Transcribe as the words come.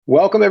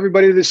Welcome,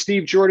 everybody, to the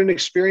Steve Jordan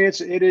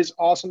Experience. It is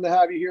awesome to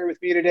have you here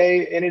with me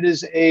today, and it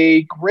is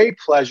a great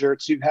pleasure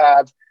to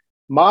have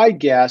my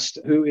guest,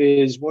 who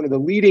is one of the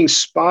leading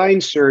spine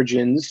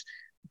surgeons,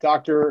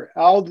 Dr.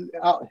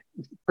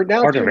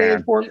 pronounce your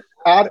name Ardavan. for me,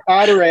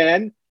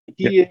 Ardavan.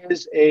 He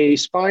is a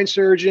spine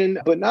surgeon,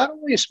 but not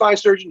only a spine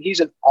surgeon, he's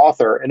an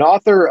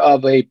author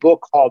of a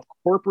book called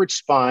Corporate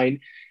Spine.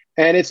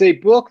 And it's a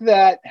book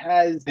that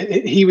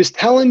he was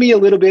telling me a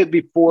little bit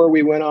before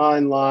we went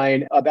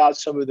online about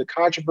some of the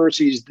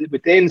controversies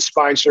within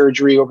spine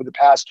surgery over the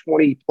past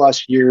 20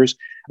 plus years,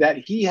 that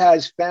he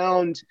has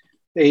found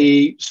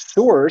a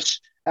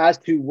source as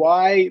to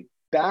why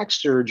back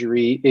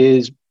surgery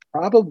is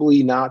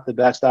probably not the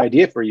best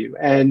idea for you.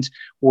 And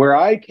where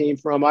I came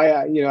from,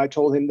 I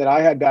told him that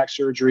I had back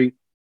surgery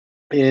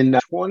in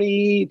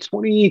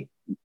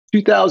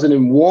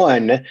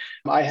 2001.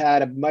 I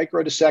had a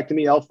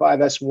microdiscectomy,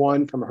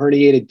 L5S1, from a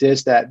herniated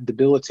disc that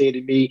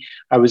debilitated me.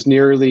 I was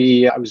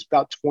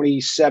about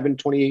 27,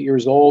 28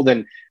 years old,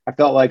 and I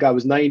felt like I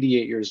was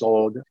 98 years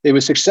old. It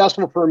was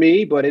successful for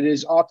me, but it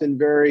is often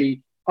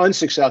very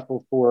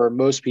unsuccessful for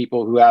most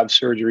people who have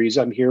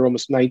surgeries. I'm here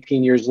almost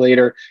 19 years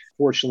later,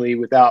 fortunately,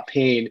 without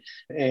pain,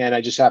 and I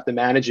just have to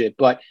manage it.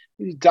 But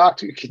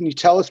Doctor, can you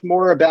tell us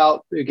more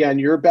about, again,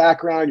 your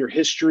background, your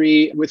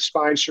history with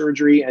spine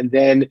surgery, and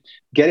then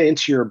get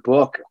into your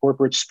book,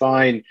 Corporate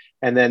Spine,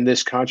 and then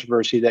this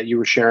controversy that you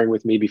were sharing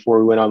with me before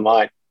we went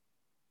online?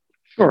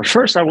 Sure.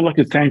 First, I would like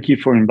to thank you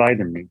for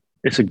inviting me.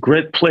 It's a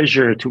great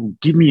pleasure to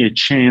give me a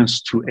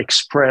chance to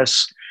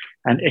express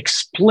and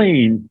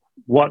explain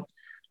what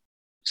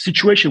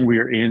situation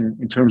we're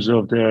in terms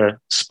of the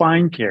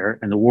spine care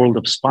and the world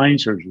of spine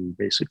surgery,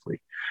 basically.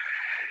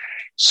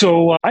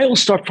 So I will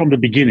start from the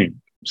beginning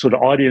so the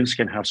audience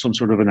can have some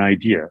sort of an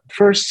idea.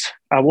 First,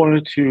 I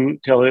wanted to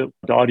tell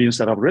the audience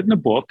that I've written a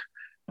book.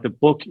 The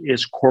book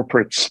is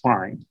Corporate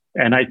Spine,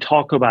 and I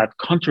talk about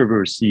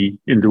controversy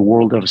in the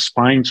world of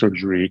spine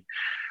surgery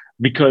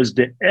because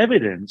the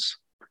evidence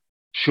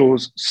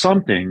shows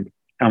something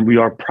and we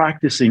are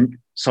practicing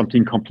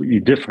something completely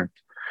different.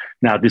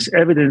 Now, this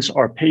evidence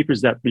are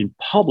papers that have been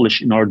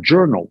published in our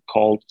journal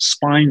called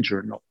Spine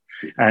Journal,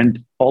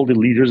 and all the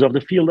leaders of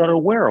the field are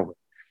aware of it.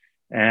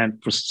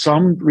 And for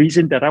some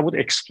reason that I would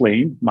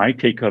explain, my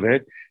take of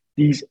it,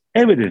 these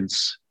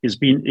evidence is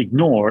being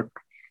ignored,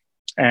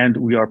 and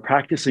we are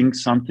practicing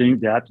something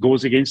that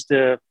goes against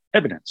the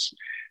evidence.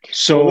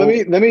 So well,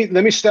 let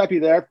me stop you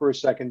there for a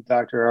second,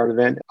 Dr.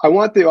 Ardavan. I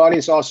want the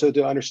audience also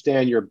to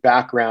understand your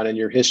background and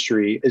your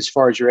history as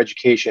far as your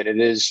education. It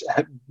is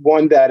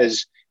one that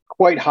is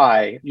quite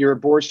high. You're a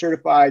board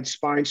certified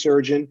spine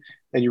surgeon,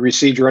 and you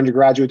received your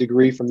undergraduate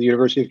degree from the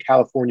University of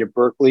California,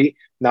 Berkeley,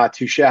 not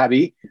too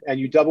shabby. And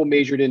you double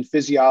majored in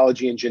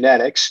physiology and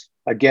genetics.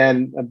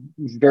 Again,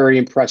 very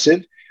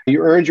impressive.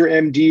 You earned your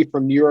MD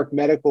from New York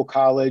Medical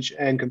College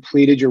and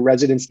completed your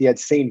residency at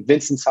St.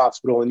 Vincent's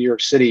Hospital in New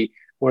York City,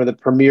 one of the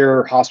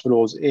premier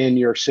hospitals in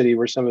New York City,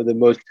 where some of the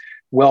most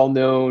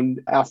well-known,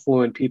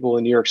 affluent people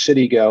in New York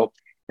City go.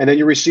 And then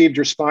you received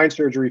your spine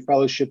surgery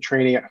fellowship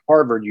training at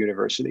Harvard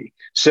University.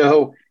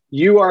 So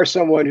you are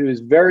someone who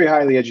is very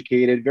highly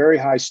educated, very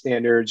high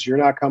standards. You're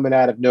not coming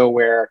out of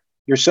nowhere.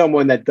 You're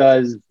someone that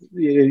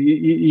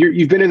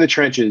you've been in the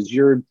trenches.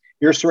 You're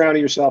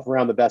surrounding yourself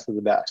around the best of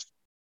the best.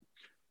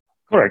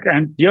 Correct.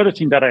 And the other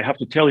thing that I have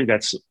to tell you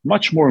that's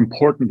much more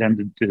important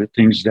than the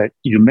things that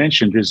you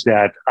mentioned is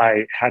that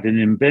I had an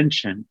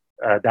invention,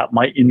 that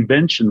my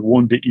invention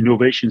won the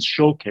Innovation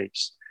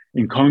Showcase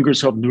in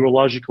Congress of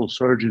Neurological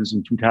Surgeons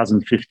in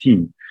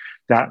 2015.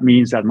 That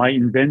means that my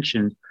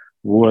invention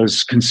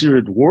was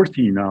considered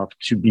worthy enough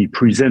to be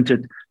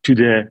presented to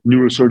the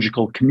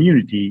neurosurgical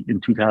community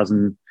in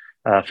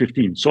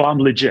 2015. So I'm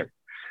legit.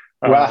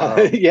 Wow.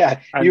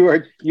 Yeah, you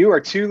are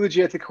too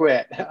legit to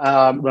quit.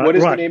 What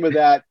is the name of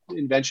that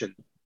invention?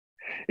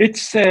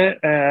 It's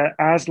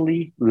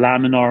Aslie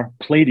laminar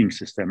plating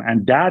system.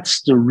 And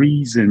that's the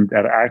reason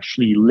that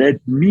actually led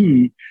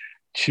me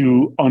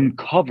to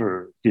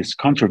uncover this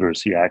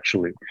controversy,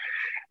 actually.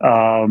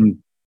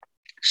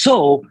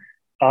 So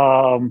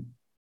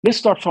let's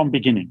start from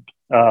beginning.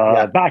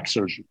 Back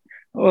surgery.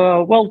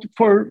 Well,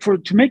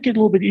 to make it a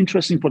little bit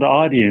interesting for the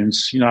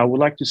audience, I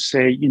would like to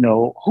say,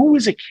 who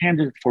is a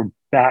candidate for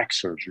back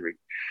surgery?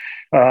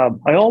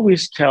 I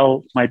always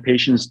tell my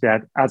patients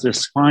that as a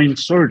spine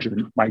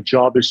surgeon, my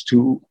job is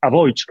to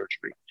avoid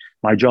surgery.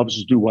 My job is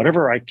to do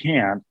whatever I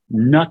can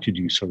not to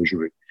do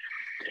surgery.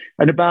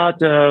 And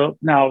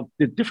now,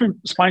 the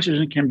different spine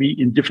surgeon can be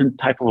in different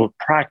type of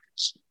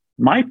practice.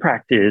 My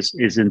practice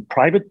is in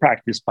private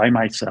practice by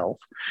myself.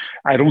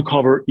 I don't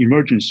cover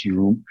emergency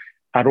room.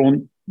 I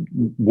don't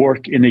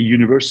work in a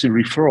university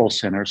referral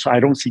center, so I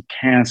don't see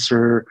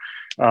cancer,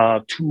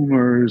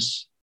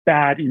 tumors,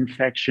 bad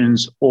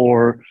infections,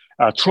 or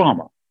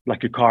trauma,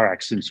 like a car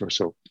accident or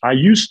so. I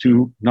used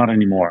to, not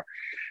anymore.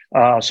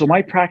 So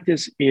my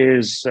practice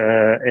is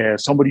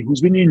somebody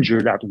who's been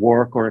injured at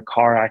work or a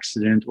car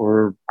accident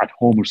or at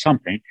home or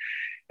something.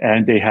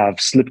 and they have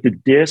slipped a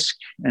disc,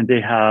 and they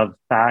have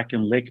back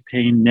and leg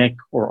pain, neck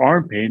or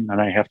arm pain,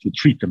 and I have to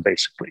treat them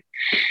basically.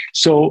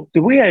 So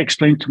the way I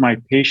explain to my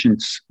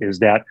patients is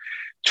that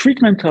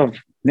treatment of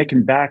neck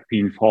and back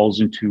pain falls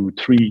into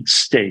 3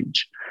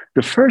 stages.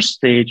 The first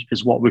stage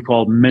is what we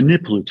call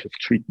manipulative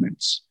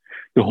treatments.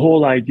 The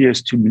whole idea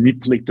is to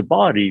manipulate the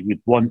body with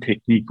one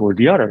technique or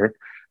the other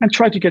and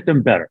try to get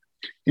them better.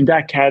 In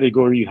that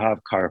category, you have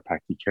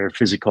chiropractic care,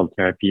 physical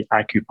therapy,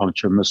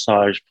 acupuncture,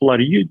 massage,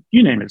 Pilates,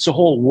 you name it. It's a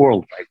whole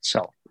world by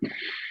itself.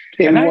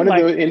 And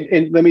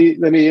let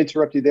me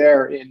interrupt you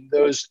there. In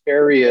those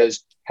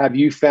areas, have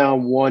you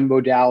found one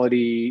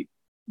modality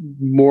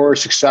more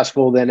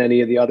successful than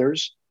any of the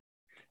others?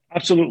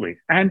 Absolutely.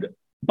 And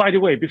by the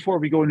way, before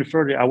we go any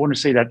further, I want to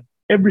say that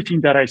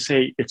everything that I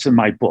say, it's in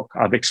my book.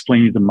 I've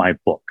explained it in my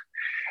book.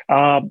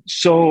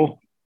 So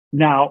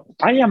now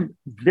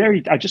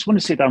I just want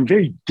to say that I'm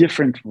very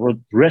different from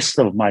the rest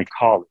of my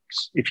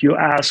colleagues. If you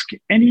ask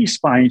any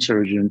spine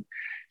surgeon,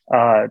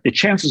 the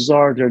chances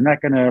are they're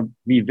not going to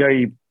be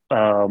very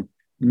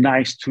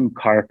nice to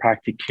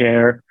chiropractic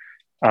care.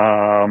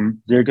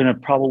 They're going to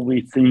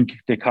probably think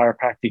the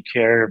chiropractic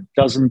care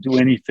doesn't do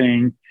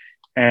anything.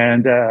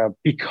 And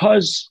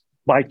because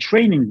by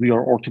training, we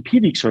are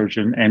orthopedic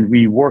surgeon and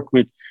we work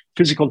with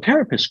physical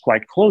therapists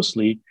quite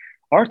closely,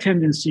 our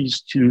tendency is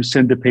to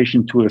send the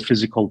patient to a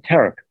physical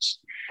therapist.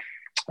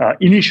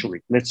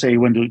 Initially, let's say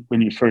when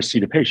you first see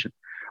the patient.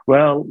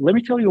 Well, let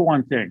me tell you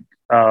one thing.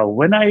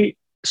 When I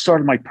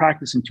started my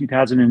practice in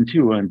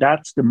 2002, and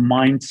that's the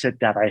mindset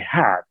that I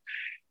had,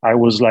 I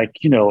was like,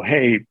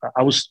 hey,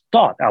 I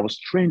was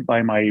trained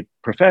by my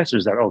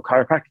professors that,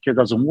 chiropractic care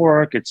doesn't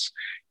work. It's,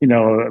 we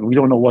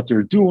don't know what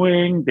they're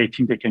doing. They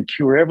think they can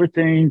cure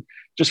everything.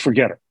 Just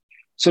forget it.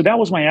 So that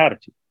was my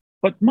attitude.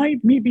 But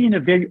me being a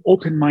very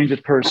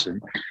open-minded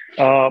person,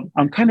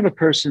 I'm kind of a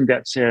person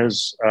that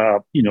says,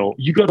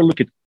 you got to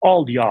look at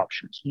all the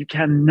options. You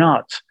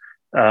cannot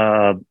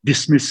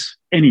dismiss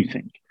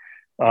anything.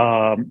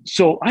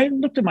 So I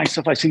looked at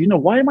myself. I said,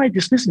 why am I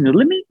dismissing it?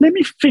 Let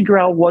me figure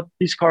out what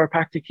this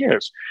chiropractic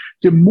is.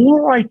 The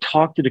more I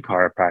talked to the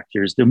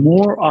chiropractors, the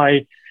more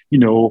I,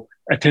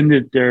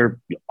 attended their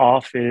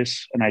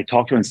office and I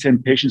talked to and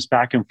sent patients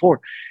back and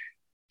forth,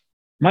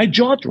 my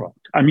jaw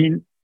dropped. I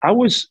mean, I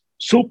was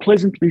so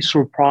pleasantly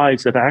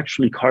surprised that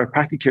actually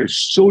chiropractic care is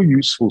so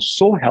useful,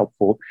 so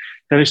helpful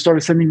that I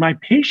started sending my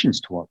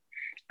patients to them.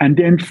 And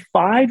then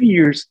 5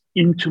 years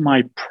into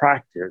my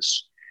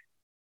practice,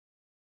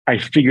 I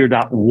figured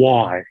out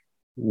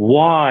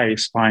why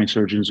spine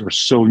surgeons are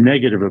so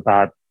negative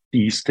about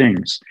these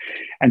things.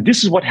 And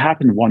this is what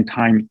happened one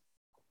time,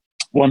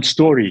 one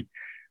story.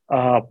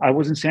 I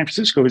was in San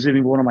Francisco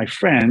visiting one of my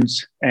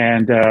friends.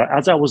 And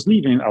as I was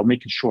leaving, I'll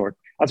make it short.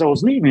 As I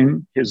was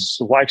leaving, his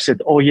wife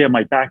said, "Oh yeah,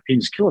 my back pain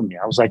is killing me."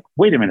 I was like,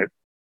 "Wait a minute,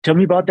 tell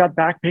me about that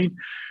back pain."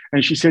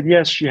 And she said,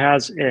 "Yes, she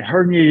has a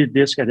herniated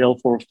disc at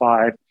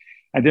L4-5.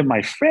 And then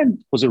my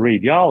friend was a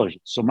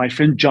radiologist. So my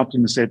friend jumped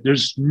in and said,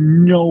 "There's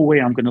no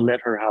way I'm going to let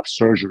her have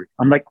surgery."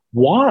 I'm like,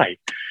 "Why?"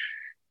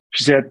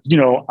 She said,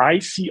 "I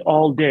see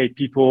all day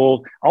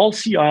people, I'll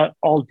see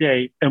all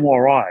day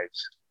MRIs,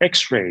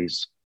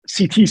 X-rays,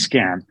 CT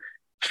scan,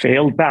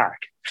 failed back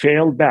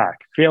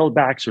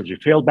surgery.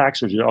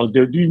 Oh,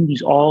 they're doing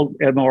these all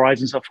MRIs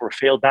and stuff for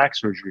failed back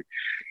surgery.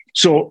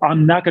 So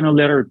I'm not going to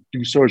let her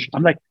do surgery."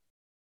 I'm like,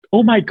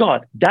 oh my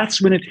God,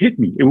 that's when it hit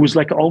me. It was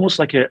like almost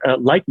like a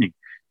lightning.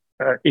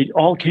 It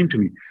all came to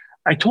me.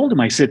 I told him,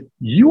 I said,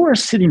 "You are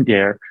sitting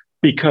there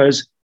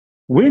because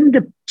when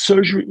the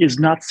surgery is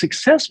not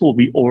successful,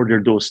 we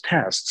order those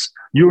tests.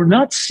 You're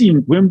not seeing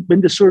when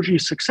the surgery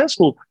is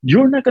successful,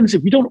 you're not going to say,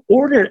 we don't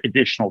order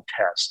additional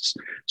tests.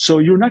 So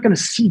you're not going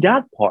to see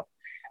that part."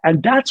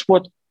 And that's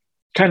what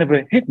kind of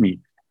hit me.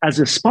 As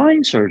a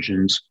spine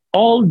surgeons,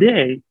 all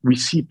day, we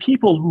see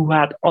people who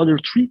had other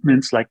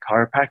treatments like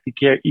chiropractic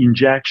care,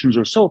 injections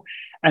or so,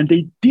 and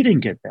they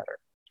didn't get better.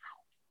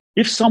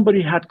 If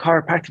somebody had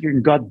chiropractic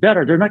and got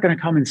better, they're not going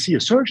to come and see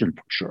a surgeon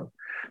for sure.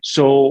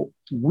 So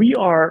we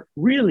are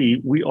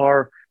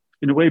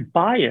in a way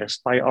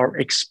biased by our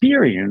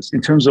experience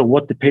in terms of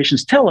what the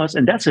patients tell us.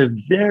 And that's a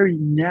very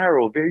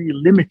narrow, very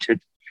limited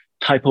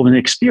type of an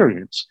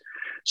experience.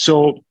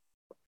 So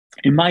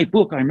in my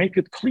book, I make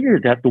it clear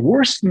that the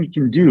worst thing you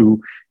can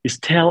do is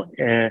tell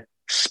a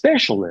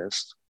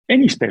specialist,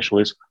 any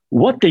specialist,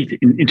 what they,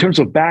 in terms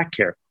of back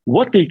care,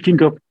 what they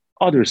think of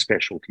other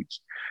specialties.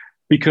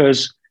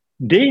 Because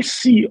they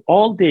see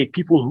all day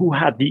people who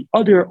had the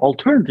other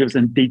alternatives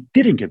and they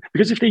didn't get.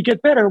 Because if they get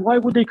better, why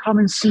would they come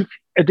and seek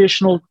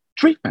additional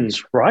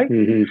treatments, right?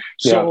 Mm-hmm.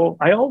 Yeah. So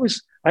I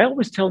always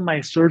tell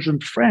my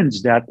surgeon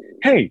friends that,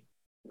 hey,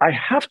 I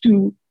have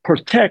to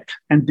protect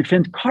and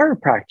defend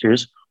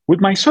chiropractors with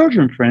my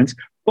surgeon friends,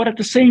 but at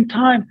the same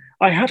time,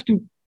 I have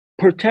to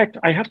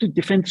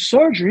defend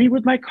surgery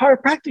with my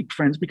chiropractic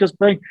friends, because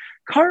my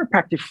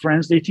chiropractic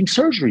friends, they think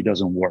surgery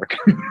doesn't work.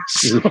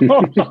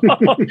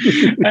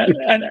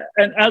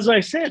 and as I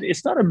said,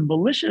 it's not a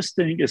malicious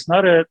thing. It's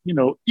not a,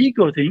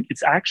 ego thing.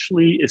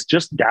 It's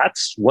just,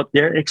 that's what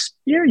their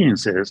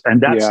experience is.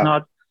 And that's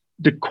not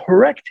the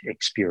correct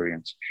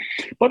experience.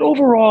 But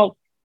overall,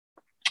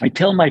 I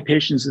tell my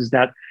patients is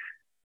that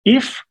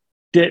if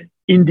the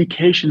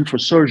indication for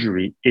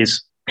surgery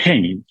is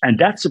pain, and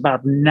that's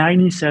about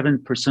 97%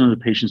 of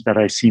the patients that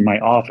I see in my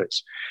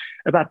office.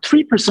 About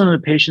 3% of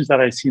the patients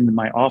that I see in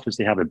my office,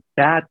 they have a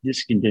bad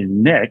disc in their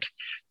neck,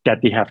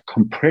 that they have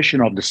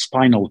compression of the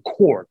spinal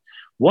cord.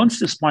 Once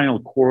the spinal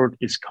cord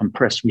is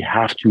compressed, we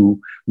have to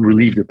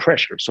relieve the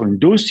pressure. So in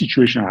those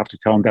situations, I have to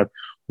tell them that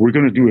we're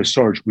going to do a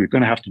surgery. We're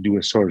going to have to do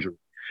a surgery.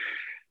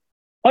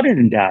 Other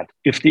than that,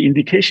 if the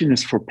indication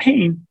is for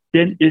pain,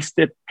 then it's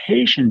the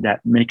patient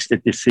that makes the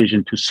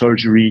decision to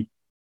surgery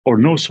or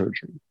no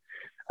surgery.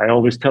 I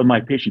always tell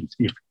my patients,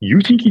 if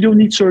you think you don't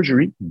need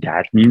surgery,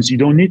 that means you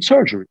don't need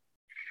surgery.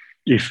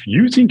 If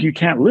you think you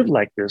can't live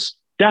like this,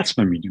 that's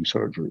when we do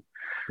surgery.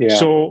 Yeah.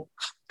 So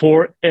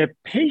for a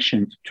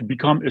patient to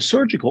become a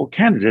surgical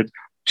candidate,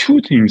 two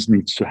things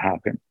needs to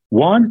happen.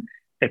 One,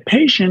 a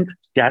patient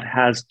that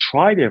has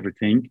tried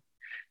everything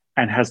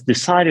and has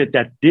decided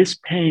that this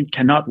pain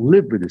cannot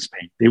live with this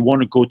pain. They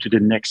want to go to the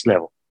next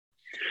level.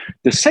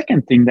 The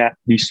second thing that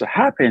needs to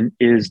happen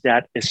is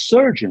that a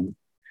surgeon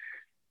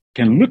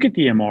can look at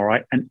the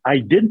MRI and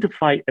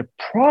identify a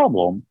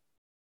problem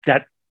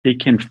that they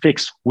can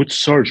fix with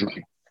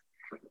surgery.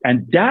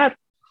 And that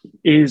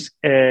is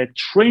a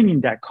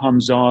training that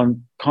comes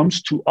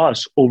to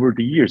us over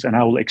the years, and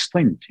I will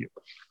explain it to you.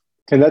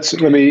 And that's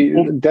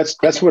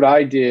what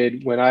I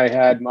did when I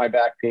had my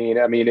back pain.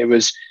 I mean,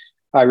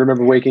 I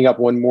remember waking up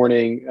one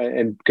morning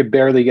and could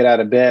barely get out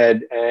of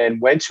bed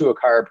and went to a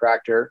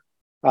chiropractor.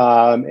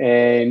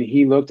 And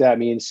he looked at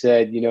me and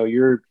said,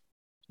 you're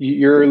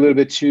a little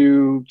bit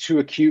too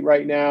acute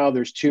right now.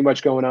 There's too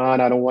much going on.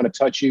 I don't want to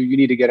touch you. You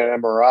need to get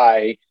an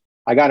MRI.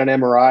 I got an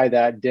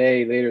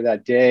MRI later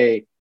that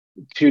day.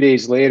 2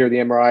 days later, the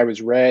MRI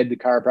was read. The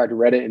chiropractor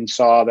read it and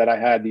saw that I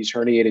had these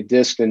herniated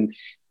discs. And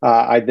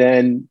I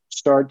then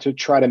started to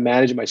try to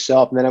manage it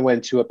myself. And then I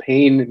went to a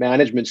pain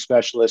management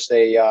specialist,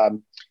 what's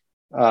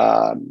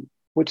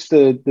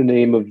the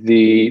name of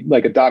a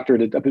doctor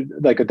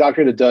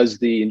that does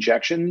the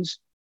injections?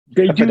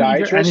 They do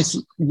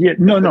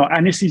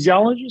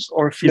anesthesiologist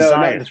or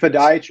physiatrist?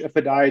 No, a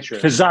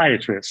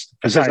physiatrist.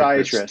 A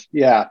physiatrist,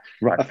 yeah.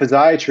 Right. A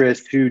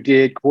physiatrist who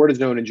did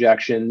cortisone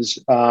injections.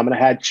 And I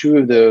had 2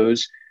 of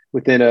those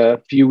within a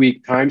few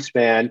week time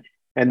span.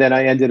 And then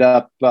I ended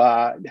up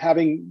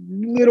having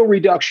little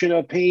reduction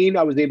of pain.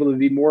 I was able to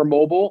be more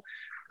mobile,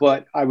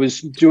 but I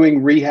was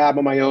doing rehab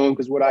on my own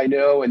because what I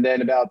know. And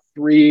then about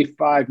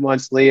 3-5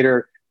 months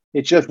later,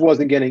 it just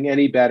wasn't getting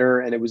any better.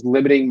 And it was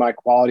limiting my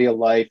quality of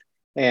life.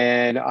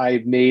 And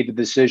I made the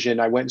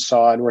decision. I went and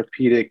saw an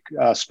orthopedic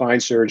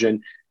spine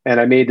surgeon, and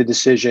I made the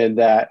decision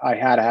that I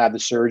had to have the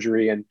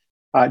surgery and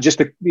just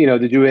to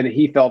do it. And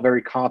he felt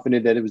very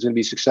confident that it was going to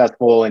be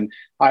successful. And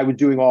I was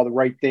doing all the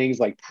right things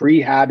like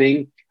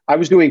prehabbing. I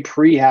was doing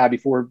prehab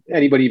before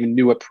anybody even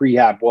knew what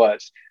prehab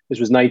was. This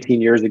was 19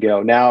 years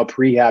ago. Now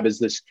prehab is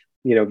this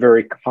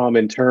very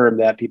common term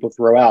that people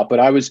throw out. But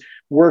I was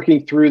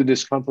working through the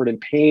discomfort and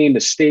pain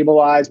to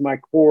stabilize my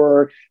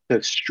core,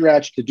 to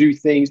stretch, to do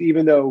things,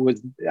 even though it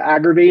was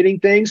aggravating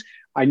things.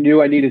 I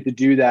knew I needed to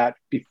do that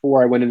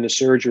before I went into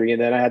surgery.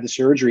 And then I had the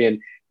surgery. And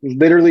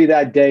literally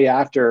that day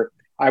after,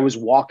 I was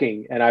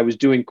walking and I was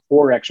doing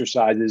core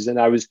exercises.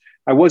 And I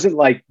wasn't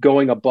like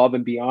going above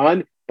and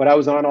beyond, but I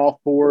was on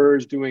all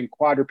fours doing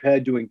quadruped,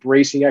 doing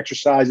bracing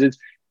exercises,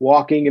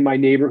 walking in my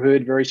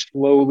neighborhood very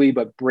slowly,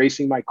 but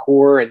bracing my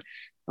core. And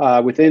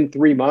within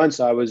 3 months,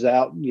 I was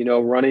out,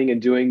 running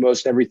and doing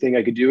most everything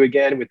I could do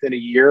again. Within a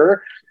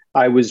year,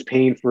 I was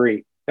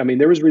pain-free. I mean,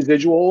 there was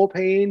residual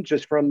pain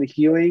just from the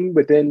healing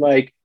within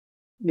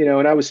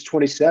and I was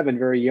 27,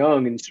 very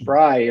young and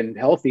spry and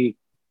healthy.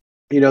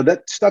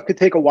 That stuff could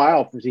take a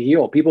while to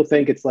heal. People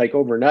think it's like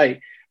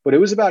overnight, but it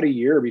was about a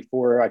year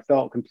before I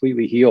felt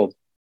completely healed.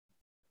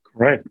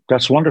 Right.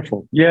 That's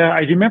wonderful. Yeah. I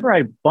remember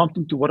I bumped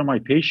into one of my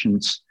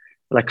patients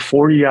like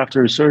 40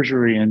 after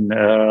surgery in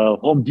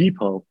Home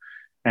Depot.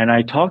 And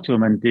I talked to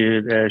him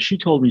and she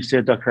told me,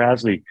 said, Dr.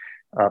 Aslie,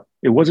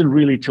 it wasn't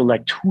really till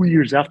like 2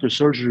 years after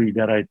surgery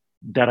that I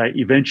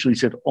eventually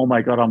said, oh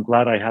my God, I'm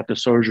glad I had the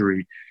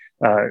surgery.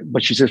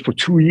 But she says for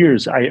 2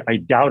 years, I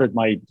doubted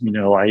I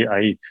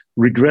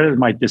regretted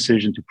my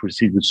decision to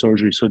proceed with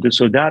surgery. So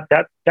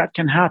that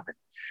can happen.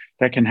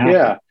 That can happen.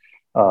 Yeah.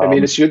 I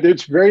mean,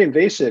 it's very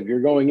invasive.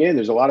 You're going in,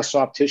 there's a lot of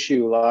soft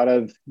tissue, a lot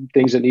of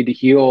things that need to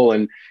heal.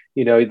 And,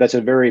 that's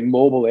a very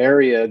mobile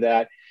area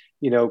that,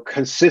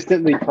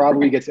 consistently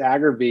probably gets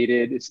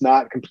aggravated. It's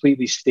not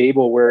completely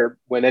stable where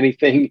when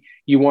anything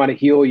you want to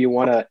heal, you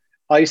want to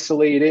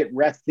isolate it,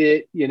 rest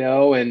it,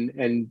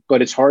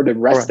 but it's hard to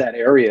rest that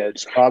area.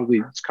 It's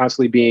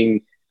constantly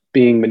being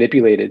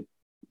manipulated.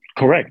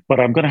 Correct.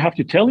 But I'm going to have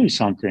to tell you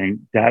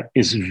something that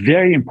is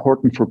very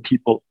important for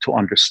people to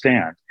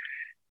understand.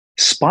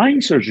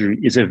 Spine surgery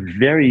is a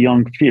very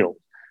young field.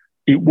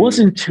 It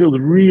wasn't until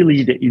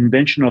really the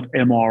invention of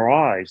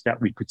MRIs that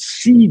we could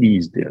see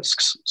these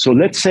discs. So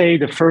let's say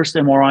the first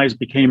MRIs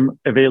became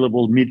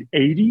available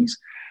mid-'80s.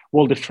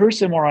 Well, the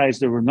first MRIs,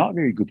 they were not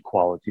very good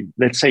quality.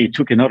 Let's say it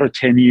took another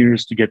 10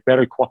 years to get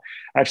better quality.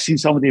 I've seen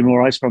some of the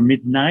MRIs from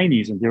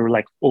mid-90s and they were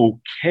like,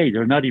 okay,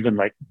 they're not even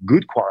like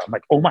good quality. I'm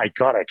like, oh my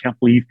God, I can't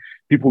believe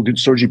people did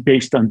surgery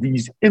based on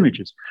these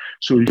images.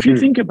 So if you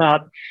think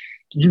about,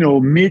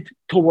 mid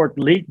toward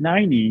late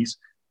 90s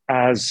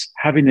as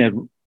having a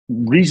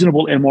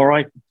reasonable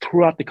MRI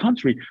throughout the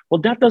country, well,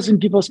 that doesn't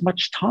give us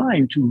much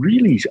time to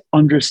really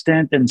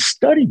understand and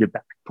study the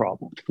back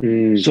problem.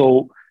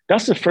 So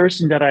that's the first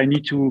thing that I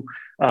need to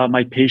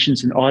my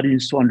patients and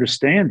audience to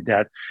understand,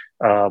 that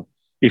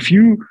if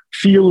you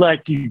feel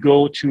like you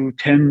go to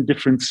 10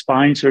 different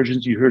spine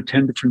surgeons, you hear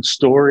 10 different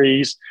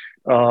stories,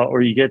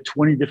 or you get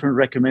 20 different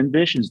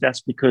recommendations,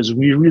 that's because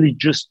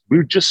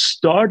we're just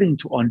starting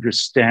to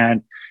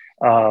understand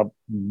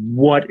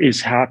what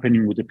is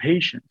happening with the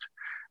patient.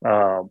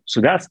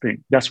 So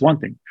that's one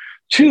thing.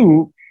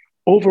 Two,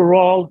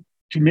 overall,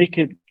 to make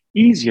it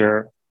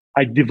easier,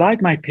 I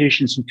divide my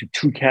patients into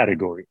two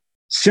categories: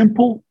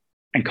 simple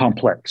and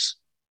complex.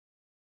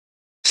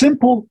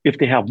 Simple if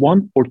they have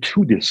one or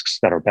two discs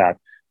that are bad.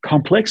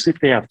 Complex if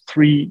they have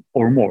three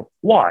or more.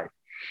 Why?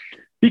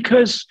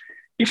 Because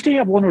if they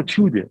have one or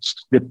two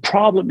discs, the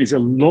problem is a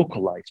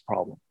localized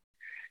problem.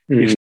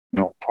 It's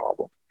no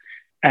problem.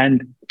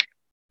 And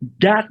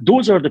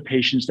those are the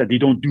patients that they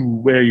don't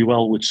do very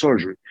well with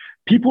surgery.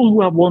 People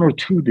who have one or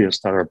two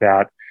discs that are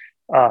bad,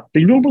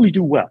 they normally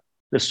do well.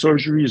 The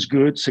surgery is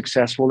good,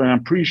 successful, and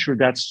I'm pretty sure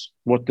that's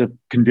what the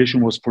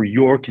condition was for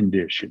your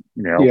condition.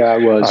 Yeah,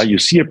 it was. You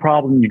see a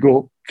problem, you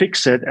go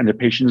fix it, and the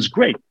patient is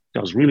great,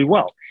 does really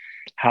well.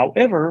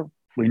 However,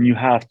 when you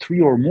have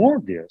three or more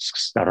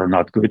discs that are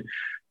not good,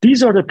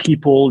 these are the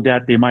people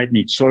that they might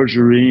need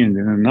surgery and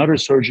then another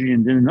surgery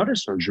and then another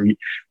surgery.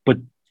 But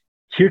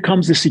here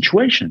comes the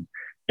situation.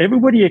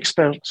 Everybody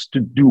expects to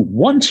do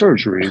one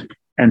surgery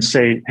and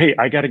say, hey,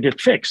 I got to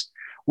get fixed.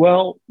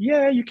 Well,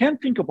 yeah, you can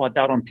think about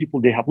that on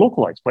people they have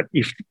localized. But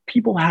if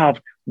people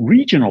have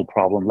regional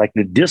problem, like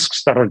the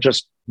discs that are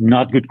just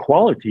not good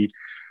quality,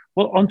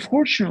 well,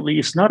 unfortunately,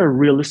 it's not a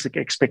realistic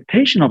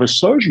expectation of a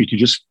surgery to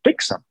just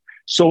fix them.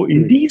 So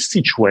in these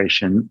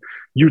situations,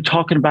 you're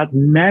talking about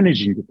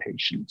managing the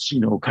patients,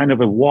 kind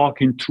of a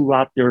walk-in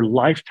throughout their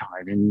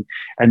lifetime,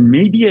 and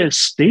maybe a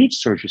stage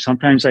surgery.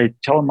 Sometimes I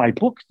tell in my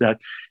book that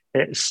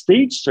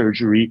stage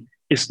surgery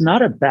is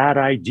not a bad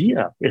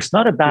idea. It's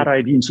not a bad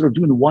idea. Instead of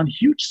doing one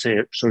huge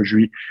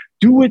surgery,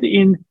 do it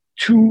in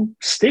two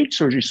stage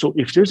surgeries. So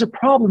if there's a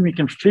problem, you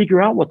can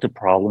figure out what the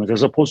problem is,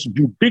 as opposed to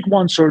do big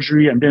one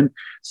surgery and then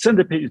send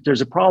the patient. If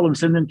there's a problem,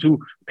 send them to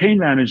pain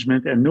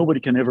management, and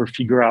nobody can ever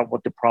figure out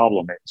what the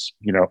problem is.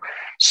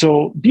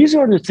 So these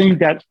are the things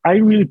that I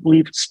really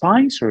believe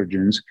spine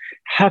surgeons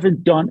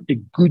haven't done a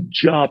good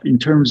job in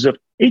terms of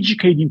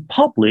educating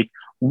public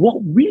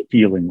what we're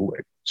dealing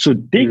with, so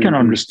they can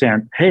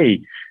understand,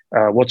 hey,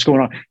 what's going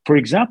on. For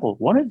example,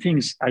 one of the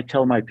things I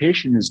tell my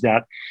patient is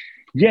that,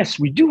 yes,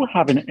 we do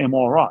have an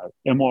MRI.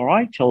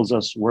 MRI tells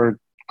us where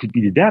could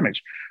be the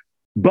damage,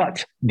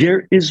 but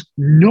there is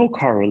no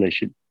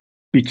correlation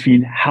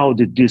between how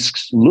the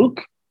discs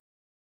look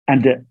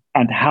and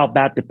how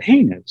bad the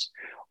pain is.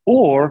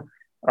 Or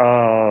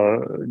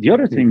the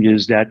other thing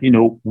is that,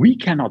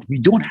 we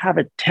don't have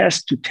a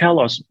test to tell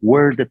us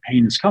where the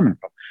pain is coming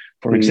from.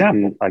 For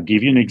example, I'll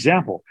give you an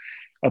example.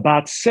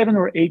 About 7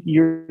 or 8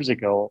 years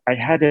ago, I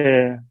had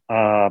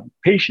a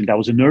patient that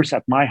was a nurse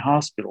at my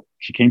hospital.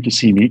 She came to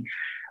see me.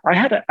 I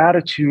had an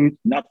attitude,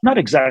 not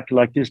exactly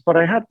like this, but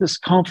I had this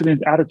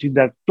confident attitude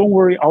that, don't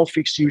worry, I'll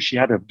fix you. She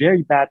had a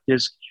very bad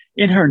disc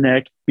in her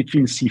neck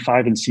between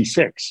C5 and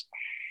C6.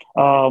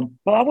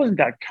 But I wasn't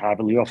that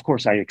cavalier. Of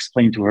course, I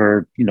explained to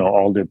her,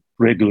 all the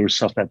regular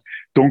stuff, that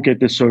don't get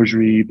the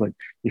surgery, but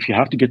if you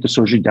have to get the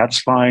surgery, that's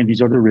fine.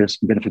 These are the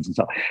risks and benefits and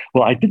stuff.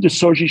 Well, I did the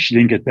surgery. She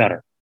didn't get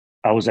better.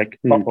 I was like,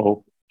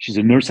 uh-oh, she's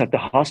a nurse at the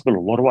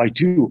hospital. What do I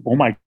do? Oh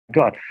my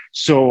God.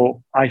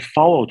 So I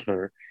followed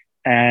her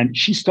and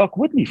she stuck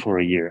with me for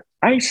a year.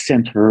 I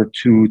sent her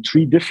to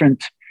 3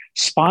 different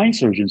spine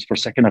surgeons for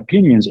second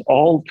opinions.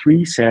 All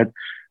 3 said,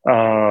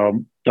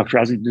 Dr.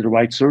 Aslie did the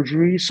right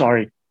surgery.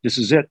 Sorry, this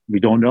is it. We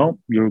don't know.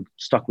 You're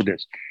stuck with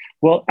this.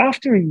 Well,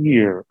 after a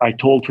year, I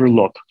told her,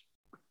 look,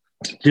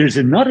 there's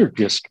another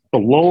disc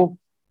below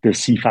the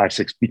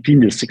C5-6, between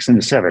the 6 and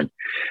the 7.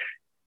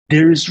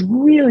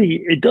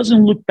 It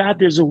doesn't look bad.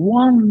 There's a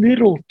one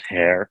little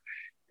tear.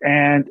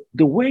 And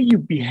the way you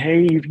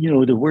behave,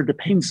 where the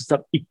pain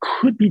stuff, it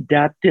could be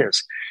that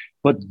disc.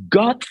 But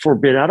God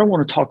forbid, I don't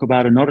want to talk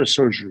about another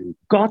surgery.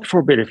 God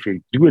forbid, if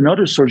you do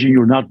another surgery,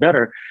 you're not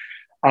better,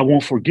 I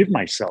won't forgive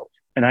myself.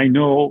 And I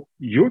know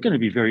you're going to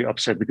be very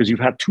upset because you've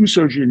had 2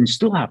 surgeries and you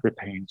still have the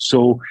pain.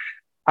 So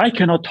I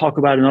cannot talk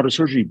about another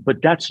surgery,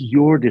 but that's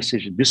your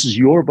decision. This is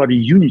your body.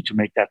 You need to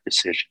make that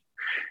decision.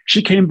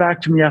 She came back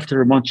to me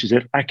after a month. She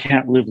said, I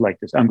can't live like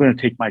this. I'm going to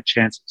take my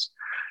chances.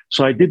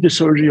 So I did the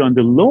surgery on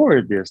the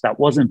lower disc. That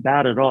wasn't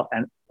bad at all.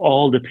 And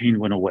all the pain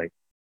went away.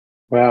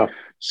 Wow.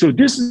 So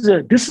this is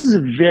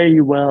a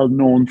very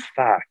well-known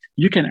fact.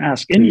 You can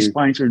ask any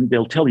spine surgeon,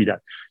 they'll tell you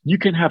that. You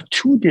can have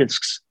 2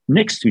 discs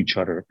next to each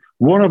other.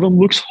 One of them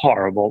looks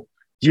horrible.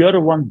 The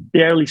other one,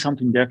 barely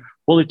something there.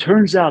 Well, it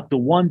turns out the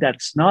one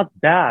that's not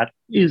bad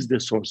is the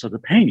source of the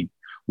pain.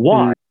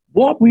 Why?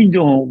 What we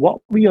know, what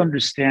we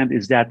understand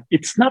is that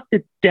it's not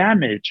the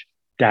damage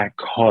that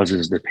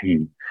causes the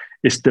pain.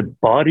 It's the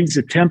body's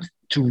attempt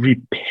to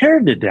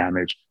repair the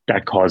damage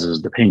that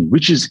causes the pain,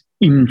 which is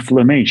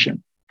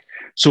inflammation.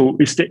 So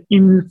it's the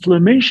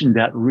inflammation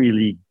that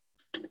really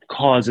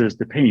causes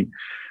the pain,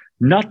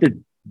 not the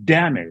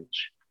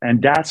damage. And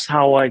that's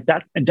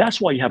that's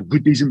why you have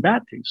good days and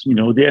bad days. You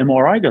know, the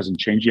MRI doesn't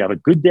change. You have a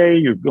good day,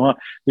 you're going,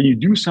 then you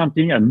do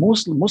something, and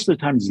most of the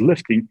time it's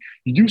lifting.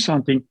 You do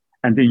something,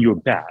 and then you're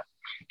bad.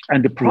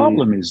 And the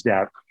problem is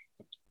that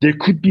there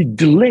could be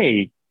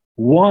delay,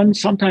 one,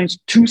 sometimes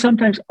two,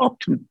 sometimes up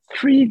to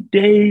 3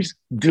 days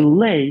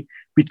delay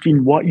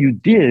between what you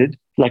did,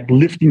 like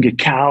lifting a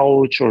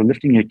couch or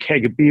lifting a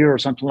keg of beer or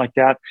something like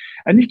that.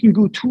 And you can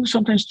go 2,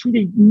 sometimes 3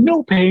 days,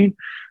 no pain.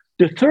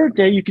 The third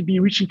day, you could be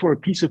reaching for a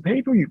piece of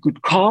paper, you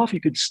could cough, you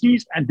could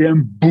sneeze, and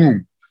then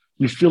boom,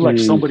 you feel like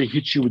somebody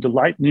hit you with a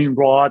lightning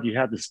rod, you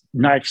have this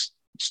knife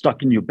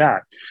stuck in your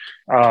back.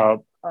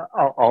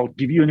 I'll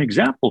give you an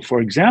example. For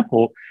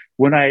example,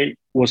 when I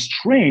was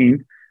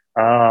trained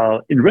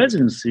in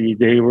residency,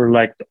 they were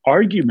like the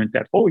argument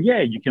that, oh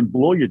yeah, you can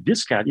blow your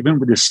disc out even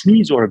with a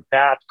sneeze or a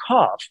bad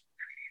cough.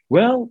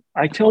 Well,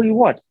 I tell you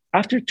what,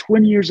 after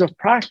 20 years of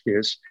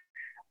practice,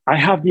 I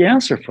have the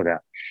answer for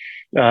that.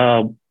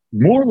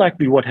 More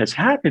likely what has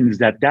happened is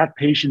that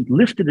patient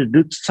lifted and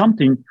did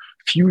something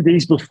a few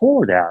days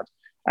before that.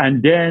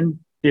 And then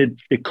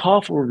the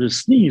cough or the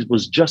sneeze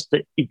was just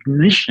the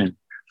ignition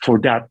for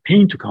that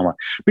pain to come on.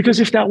 Because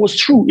if that was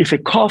true, if a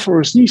cough or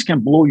a sneeze can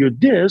blow your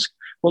disc,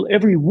 well,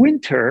 every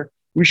winter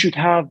we should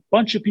have a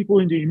bunch of people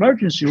in the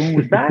emergency room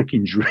with back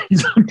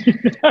injuries.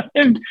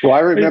 Well, I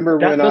remember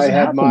when I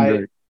had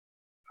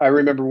I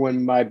remember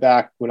when my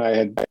back, when I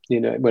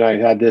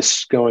had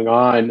this going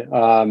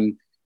on,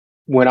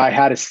 when I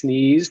had a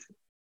sneeze,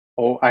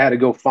 I had to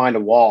go find a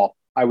wall.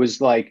 I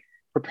was like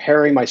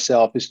preparing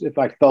myself. If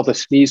I felt a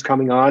sneeze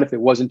coming on, if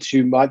it wasn't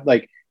too much,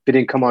 like if it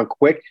didn't come on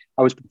quick,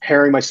 I was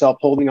preparing myself,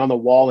 holding on the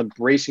wall and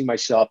bracing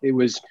myself. It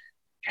was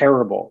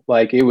terrible.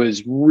 Like it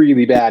was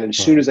really bad. And as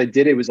soon as I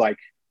did, it was like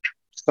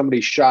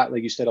somebody shot,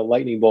 like you said, a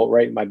lightning bolt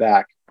right in my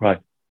back. Right.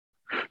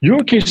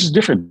 Your case is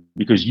different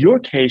because your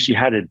case, you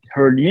had a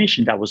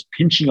herniation that was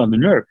pinching on the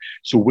nerve.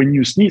 So when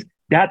you sneeze,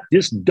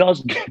 this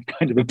does get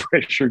kind of the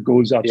pressure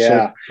goes up.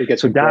 Yeah, it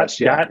gets compressed.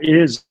 That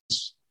is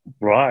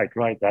right.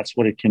 That's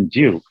what it can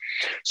do.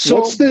 So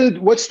what's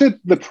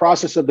the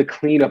process of the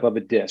cleanup of a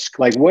disc?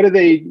 Like what do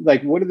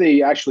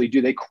they actually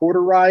do? They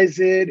cauterize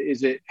it?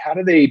 How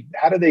do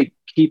they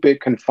keep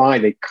it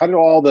confined? They cut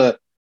all the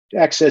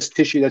excess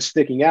tissue that's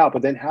sticking out,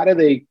 but then how do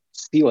they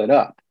seal it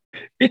up?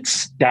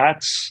 That's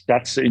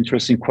an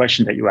interesting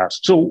question that you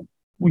asked. So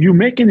you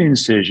make an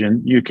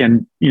incision, you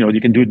can do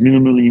it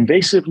minimally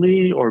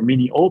invasively or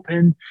mini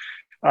open.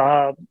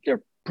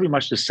 They're pretty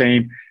much the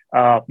same.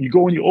 You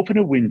go and you open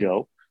a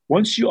window.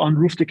 Once you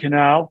unroof the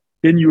canal,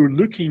 then you're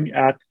looking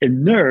at a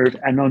nerve,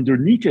 and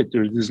underneath it,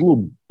 there's this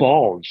little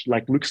bulge,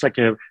 like looks like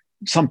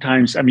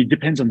sometimes, it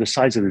depends on the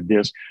size of the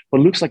disc,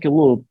 but looks like a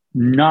little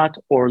knot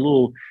or a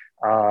little,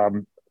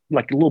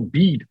 like a little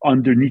bead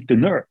underneath the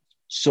nerve.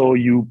 So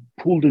you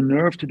pull the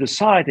nerve to the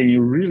side and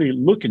you're really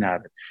looking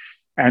at it.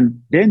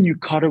 And then you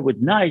cut it with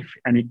knife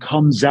and it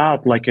comes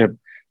out like a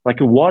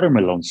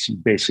watermelon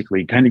seed,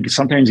 basically. Kind of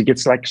sometimes it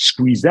gets like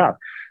squeezed out.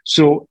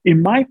 So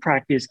in my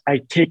practice,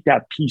 I take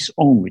that piece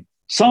only.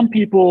 Some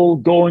people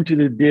go into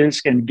the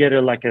disc and get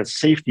like a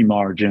safety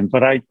margin,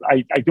 but I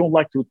don't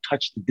like to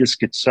touch the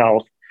disc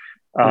itself.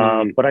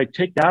 But I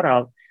take that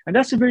out. And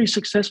that's a very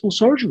successful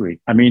surgery.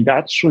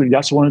 That's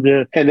one of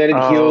the. And then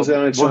it heals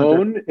on its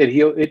own. It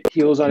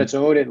heals on its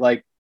own. It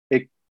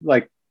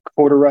not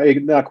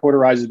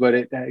cauterizes,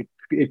 but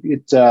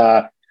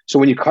so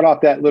when you cut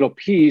off that little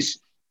piece,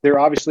 there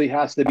obviously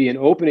has to be an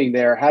opening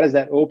there. How does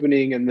that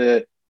opening and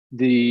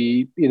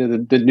the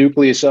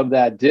nucleus of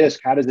that disc,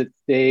 how does it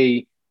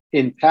stay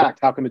intact?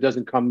 How come it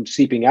doesn't come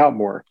seeping out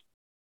more?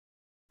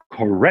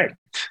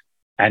 Correct,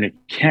 and it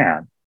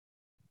can,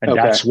 and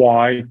that's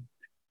why.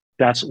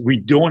 We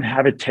don't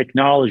have a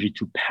technology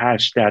to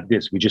patch that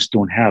disc. We just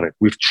don't have it.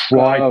 We've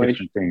tried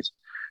different things.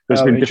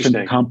 There's been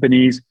different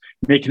companies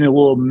making a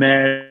little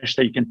mesh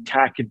that you can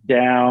tack it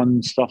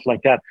down, stuff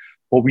like that.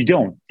 But we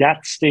don't.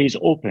 That stays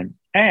open.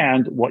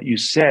 And what you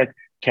said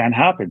can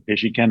happen.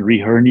 Patient can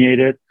re-herniate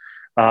it.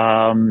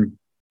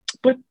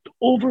 But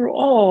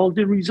overall,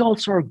 the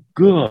results are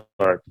good.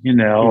 When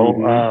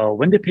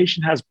the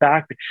patient has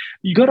back pain,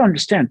 you got to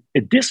understand,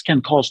 a disc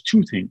can cause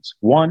 2 things.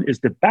 One is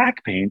the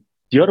back pain.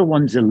 The other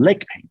one is the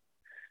leg pain.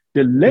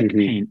 The leg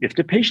pain, if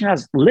the patient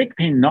has leg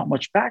pain, not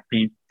much back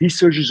pain, these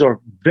surgeries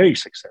are very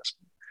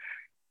successful.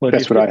 But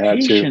if the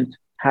patient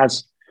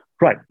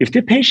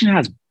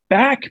has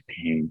back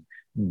pain,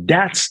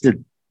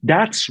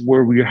 that's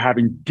where we are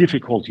having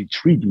difficulty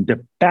treating.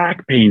 The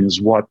back pain is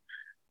what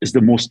is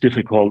the most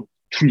difficult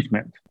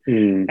treatment.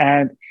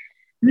 And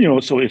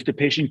So if the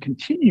patient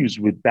continues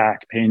with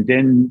back pain,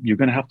 then you're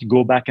going to have to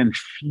go back and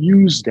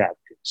fuse that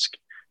disc.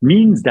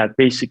 Means that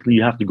basically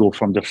you have to go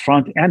from the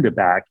front and the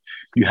back.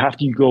 You have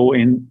to go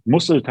in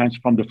most of the times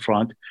from the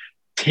front,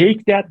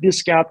 take that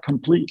disc out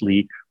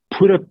completely,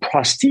 put a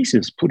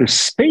prosthesis, put a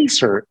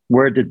spacer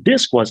where the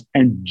disc was,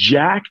 and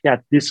jack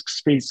that disc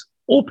space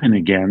open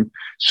again.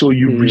 So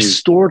you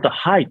restore the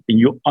height and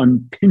you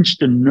unpinch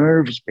the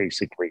nerves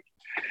basically.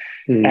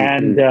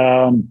 And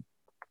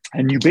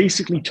you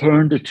basically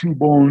turn the two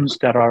bones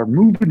that are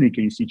moving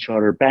against each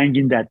other,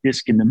 banging that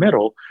disc in the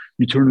middle,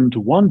 you turn into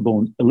one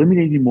bone,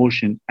 eliminating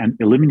motion and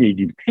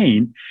eliminating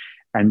pain.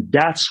 And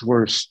that's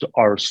where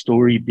our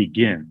story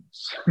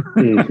begins.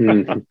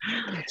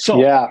 Let's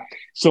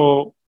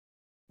go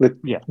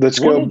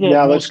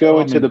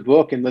into the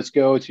book and let's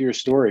go to your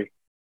story.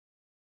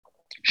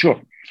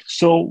 Sure.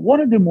 So one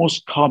of the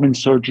most common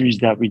surgeries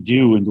that we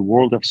do in the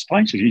world of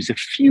spine surgery is a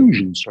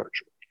fusion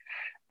surgery.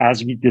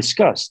 As we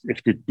discussed,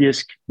 if the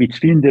disc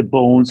between the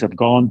bones have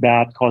gone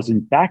bad, causing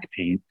back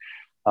pain,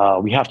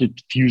 we have to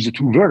fuse the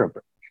two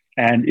vertebrae.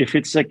 And if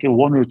it's like a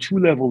 1 or 2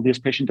 level, this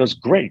patient does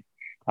great.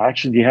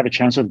 Actually, they have a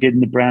chance of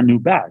getting a brand new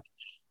back.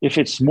 If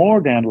it's more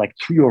than like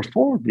 3 or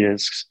 4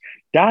 discs,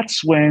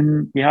 that's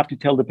when we have to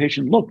tell the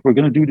patient, look, we're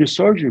going to do this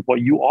surgery, but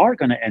you are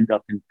going to end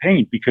up in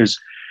pain because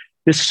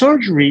the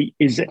surgery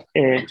is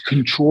a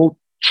controlled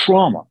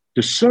trauma.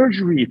 The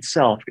surgery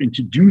itself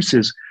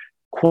introduces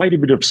quite a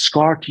bit of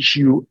scar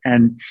tissue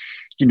and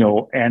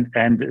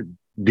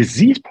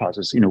disease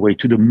process in a way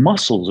to the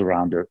muscles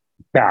around their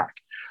back.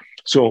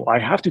 So I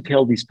have to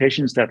tell these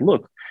patients that,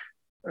 look,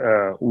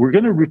 we're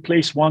going to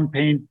replace one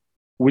pain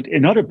with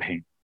another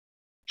pain.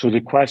 So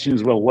the question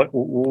is, well,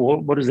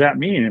 what does that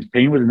mean?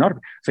 Pain with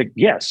another? It's like,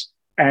 yes.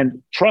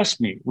 And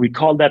trust me, we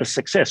call that a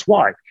success.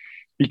 Why?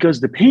 Because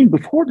the pain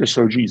before the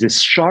surgery is a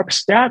sharp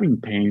stabbing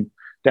pain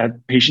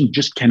that patient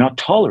just cannot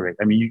tolerate.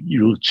 I mean,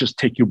 you'll just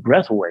take your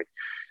breath away.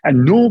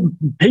 And no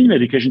pain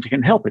medication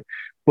can help it.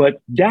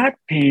 But that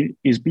pain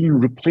is being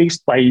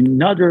replaced by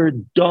another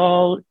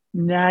dull,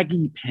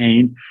 naggy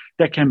pain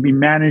that can be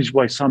managed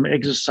by some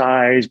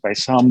exercise, by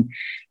some,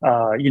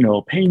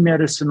 pain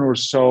medicine or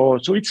so.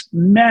 So it's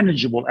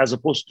manageable as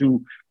opposed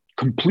to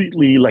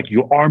completely like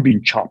your arm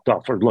being chopped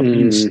off or like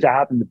being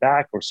stabbed in the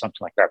back or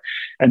something like that.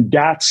 And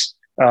that's,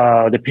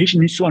 the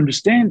patient needs to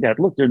understand that,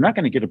 look, they're not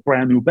going to get a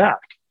brand new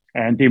back.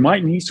 And they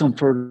might need some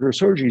further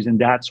surgeries, and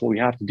that's what we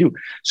have to do.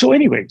 So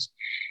anyways,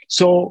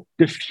 so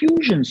the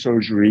fusion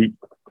surgery,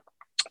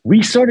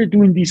 we started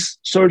doing these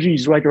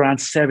surgeries right around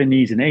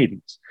 70s and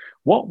 80s.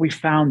 What we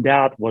found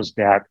out was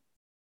that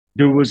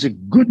there was a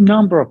good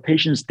number of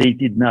patients they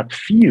did not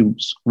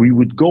fuse. We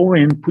would go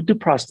in, put the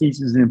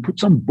prosthesis in, put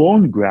some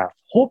bone graft,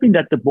 hoping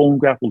that the bone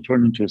graft will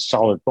turn into a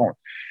solid bone.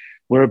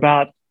 Where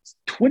about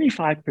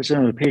 25%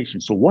 of the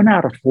patients, so 1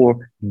 out of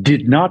 4,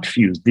 did not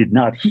fuse, did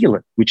not heal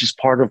it, which is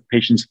part of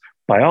patients'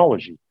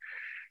 biology.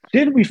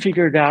 Then we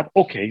figured out,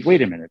 okay,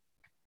 wait a minute.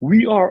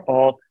 We are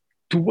all,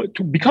 to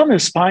become a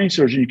spine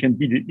surgeon, you can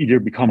either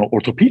become an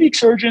orthopedic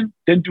surgeon,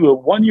 then do a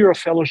 1 year of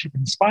fellowship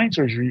in spine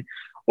surgery,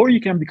 or you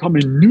can become a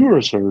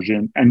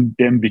neurosurgeon and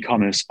then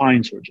become a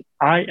spine surgeon.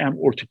 I am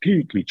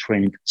orthopedically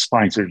trained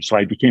spine surgeon. So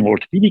I became an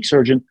orthopedic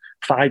surgeon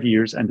 5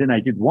 years, and then I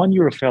did 1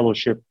 year of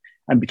fellowship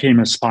and became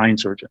a spine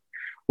surgeon.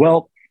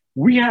 Well,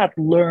 we had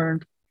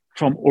learned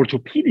from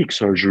orthopedic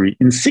surgery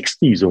in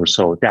 60s or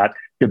so that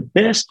the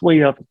best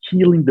way of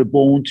healing the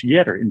bone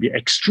together in the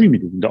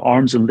extremity, in the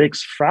arms and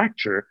legs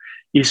fracture,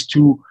 is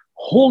to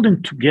hold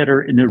them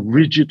together in a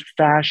rigid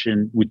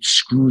fashion with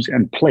screws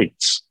and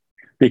plates.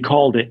 They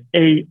call it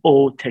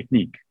AO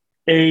technique.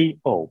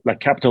 AO, like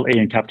capital A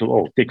and capital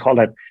O. They call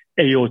that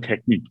AO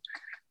technique.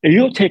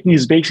 AO technique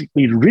is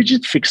basically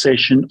rigid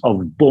fixation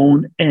of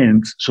bone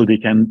ends so they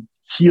can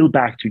heal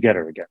back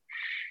together again.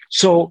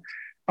 So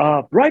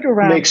right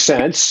around... Makes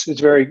sense.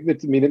 It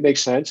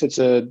makes sense.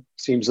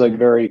 Seems like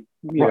very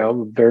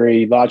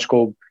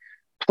logical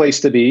place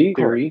to be.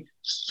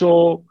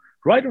 So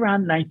right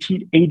around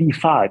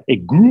 1985, a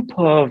group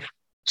of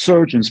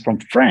surgeons from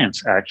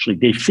France, actually,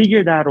 they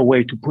figured out a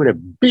way to put a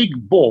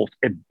big bolt,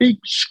 a big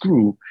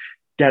screw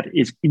that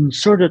is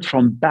inserted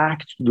from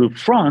back to the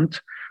front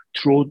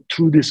through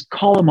this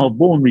column of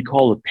bone we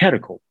call a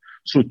pedicle.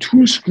 So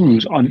 2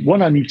 screws,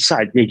 one on each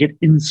side, they get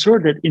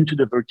inserted into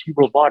the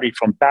vertebral body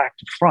from back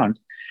to front.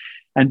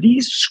 And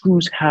these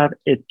screws have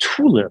a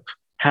tulip,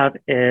 have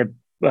a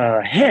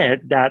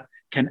head that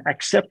can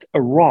accept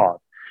a rod.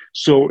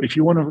 So if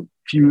you want to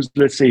fuse,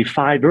 let's say,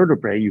 5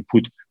 vertebrae, you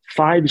put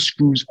 5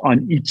 screws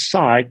on each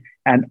side,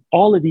 and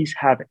all of these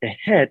have a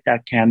head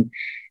that can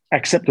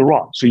accept the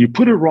rod. So you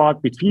put a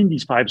rod between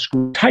these 5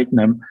 screws, tighten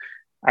them,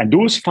 and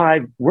those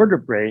 5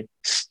 vertebrae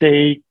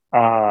stay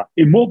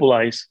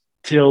immobilized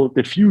till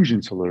the fusion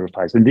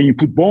solidifies. And then you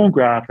put bone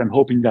graft and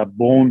hoping that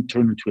bone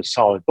turns into a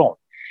solid bone.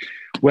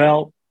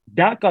 Well,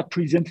 that got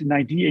presented in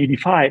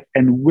 1985.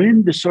 And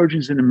when the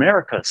surgeons in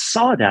America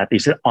saw that, they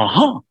said,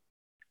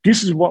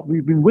 this is what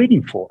we've been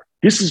waiting for.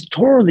 This is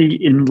totally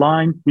in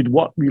line with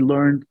what we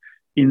learned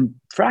in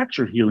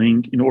fracture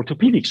healing in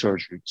orthopedic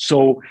surgery.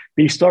 So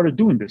they started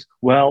doing this.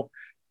 Well,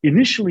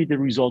 initially, the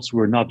results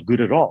were not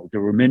good at all.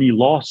 There were many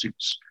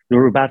lawsuits. There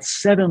were about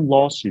 7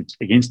 lawsuits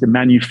against the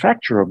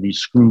manufacturer of these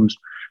screws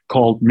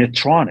called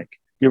Medtronic.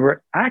 There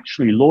were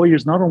actually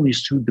lawyers not only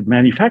sued the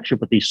manufacturer,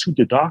 but they sued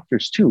the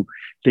doctors too.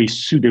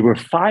 There were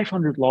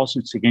 500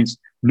 lawsuits against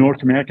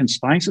North American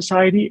Spine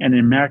Society and the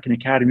American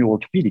Academy of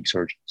Orthopedic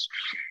Surgeons.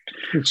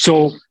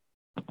 So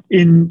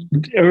in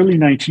the early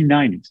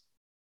 1990s,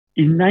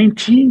 in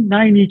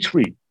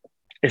 1993,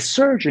 a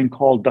surgeon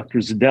called Dr.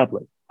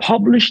 Zedeble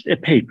published a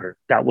paper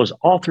that was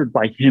authored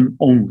by him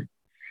only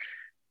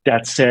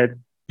that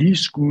said these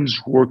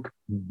screws work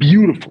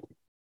beautifully.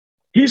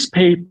 His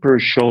paper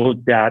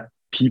showed that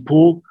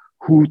people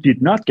who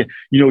did not get,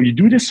 you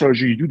do the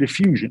surgery, you do the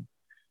fusion,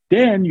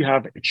 then you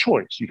have a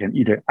choice. You can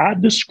either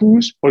add the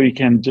screws or you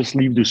can just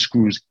leave the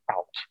screws out.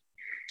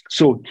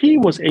 So he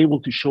was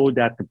able to show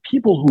that the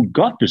people who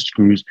got the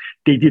screws,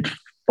 they did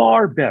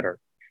far better.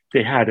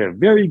 They had a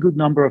very good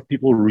number of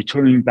people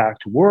returning back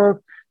to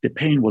work. The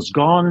pain was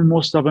gone in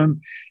most of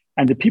them.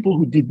 And the people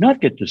who did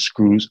not get the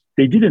screws,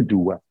 they didn't do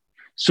well.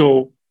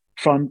 So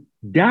from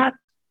that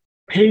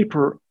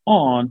paper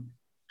on,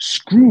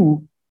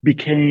 screw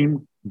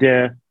became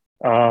the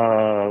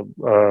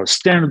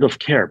standard of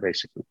care,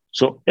 basically.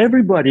 So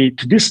everybody,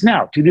 to this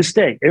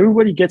day,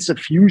 everybody gets a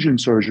fusion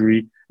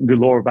surgery in the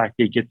lower back,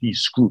 they get these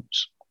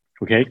screws,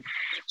 okay?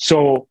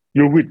 So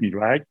you're with me,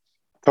 right?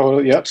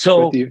 Totally, yep,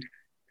 so, with you.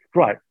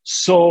 Right.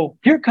 So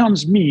here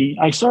comes me.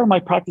 I started my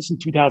practice in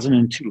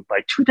 2002. By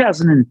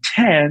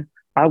 2010,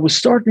 I was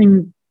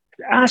starting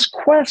to ask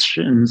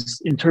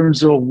questions in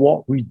terms of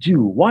what we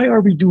do. Why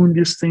are we doing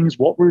these things?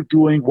 What we're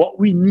doing, what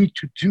we need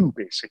to do,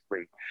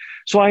 basically.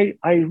 So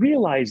I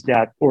realized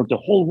that, or the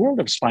whole world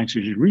of spine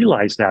surgery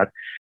realized that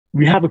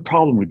we have a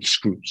problem with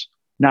screws.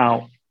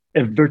 Now,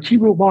 a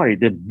vertebral body,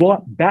 the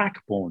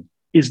backbone,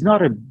 is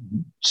not a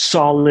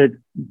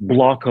solid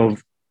block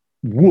of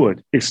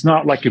wood. It's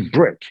not like a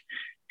brick.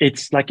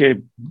 It's like a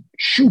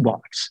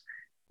shoebox.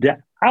 The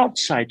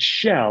outside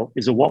shell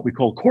is what we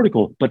call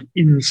cortical, but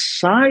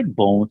inside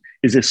bone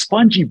is a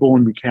spongy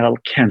bone we call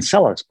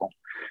cancellous bone.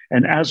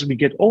 And as we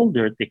get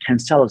older, the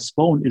cancellous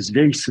bone is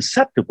very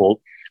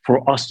susceptible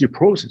for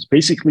osteoporosis.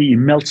 Basically, it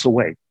melts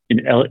away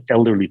in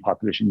elderly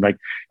population. Like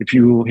if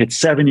you hit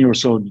 70 or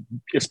so,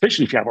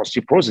 especially if you have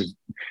osteoporosis,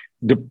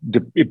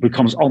 it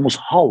becomes almost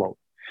hollow.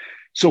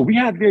 So we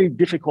had very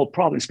difficult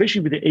problems,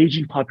 especially with the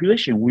aging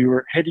population. We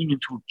were heading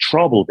into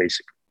trouble,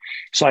 basically.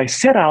 So I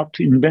set out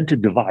to invent a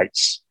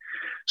device.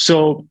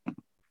 So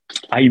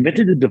I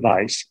invented a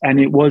device, and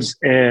it was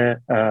a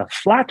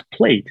flat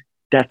plate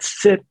that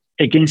sit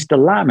against the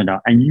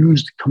lamina and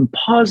used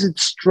composite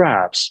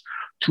straps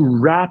to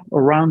wrap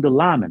around the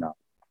lamina.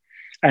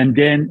 And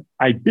then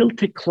I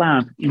built a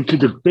clamp into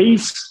the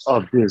base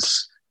of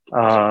this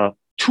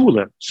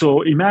tulip.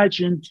 So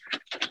imagine,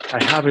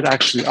 I have it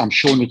actually, I'm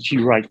showing it to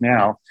you right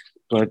now,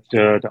 but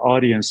the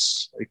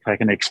audience, if I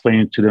can explain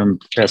it to them.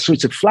 So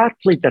it's a flat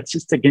plate that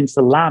sits against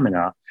the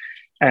lamina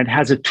and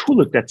has a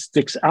tulip that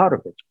sticks out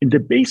of it. In the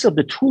base of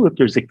the tulip,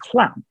 there's a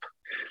clamp.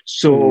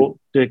 So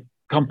the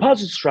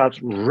composite straps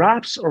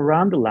wraps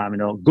around the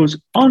lamina, goes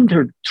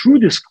under through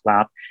this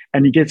clamp,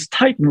 and it gets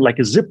tightened like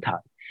a zip tie.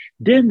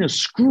 Then the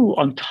screw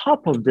on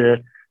top of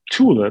the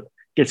tulip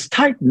gets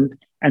tightened,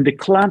 and the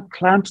clamp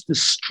clamps the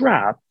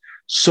strap.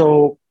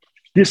 So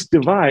this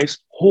device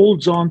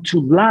holds on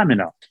to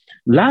lamina.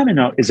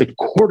 Lamina is a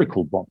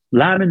cortical bone.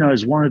 Lamina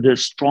is one of the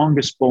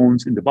strongest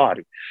bones in the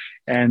body.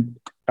 And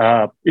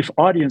if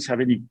audience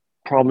have any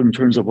problem in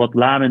terms of what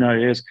lamina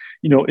is,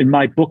 in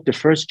my book, the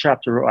first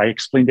chapter, I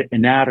explain the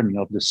anatomy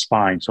of the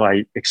spine. So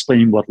I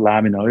explain what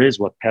lamina is,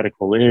 what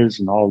pedicle is,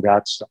 and all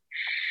that stuff.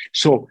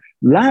 So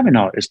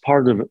lamina is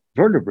part of the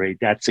vertebrae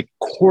that's a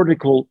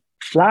cortical,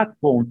 flat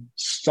bone,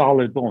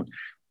 solid bone.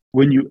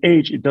 When you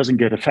age, it doesn't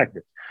get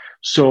affected.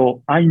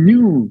 So I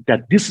knew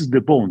that this is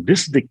the bone.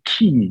 This is the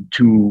key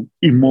to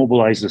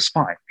immobilize the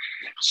spine.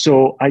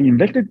 So I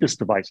invented this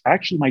device.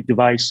 Actually, my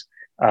device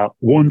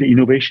won the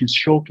Innovation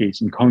Showcase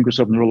in Congress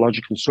of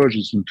Neurological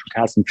Surgeons in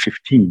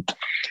 2015.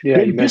 Yeah,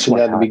 then you mentioned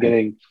that in the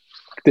beginning.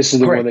 This is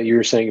the one that you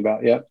were saying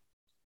about, yeah.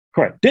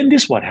 Correct. Then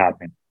this what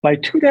happened. By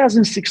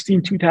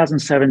 2016,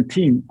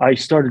 2017, I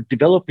started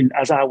developing,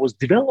 as I was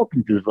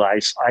developing the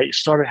device, I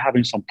started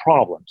having some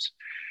problems.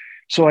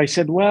 So I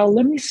said, well,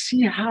 let me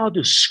see how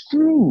the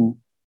screw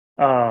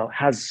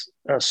has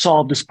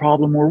solved this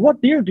problem, or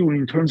what they're doing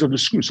in terms of the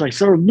screw. So I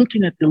started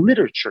looking at the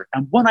literature,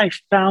 and what I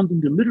found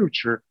in the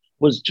literature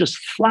was just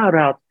flat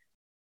out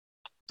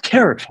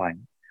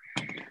terrifying.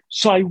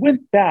 So I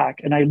went back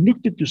and I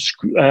looked at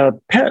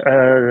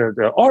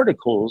the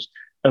articles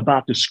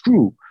about the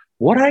screw.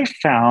 What I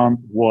found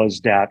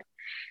was that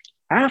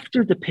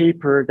after the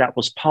paper that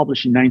was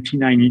published in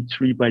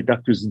 1993 by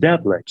Dr.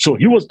 Zedeble, so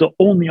he was the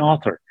only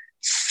author,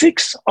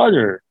 6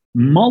 other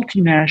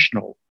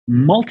multinational,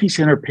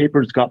 multi-center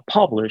papers got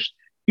published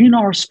in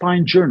our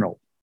spine journal.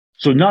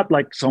 So not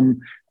like some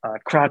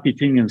crappy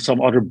thing in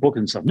some other book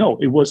and stuff. No,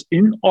 it was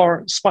in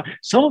our spine.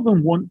 Some of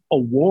them won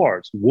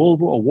awards,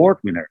 Volvo Award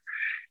winner.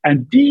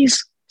 And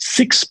these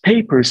 6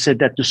 papers said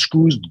that the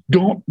screws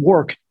don't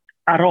work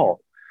at all.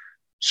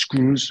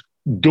 Screws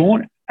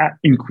don't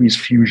increase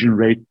fusion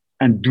rate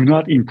and do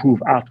not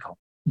improve outcome.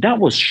 That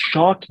was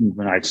shocking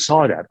when I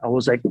saw that. I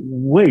was like,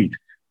 wait,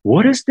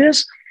 what is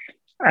this?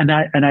 And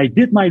I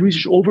did my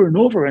research over and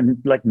over and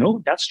like,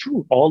 no, that's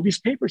true. All these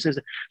papers says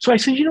it. So I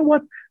said, you know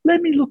what?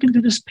 Let me look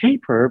into this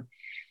paper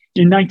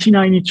in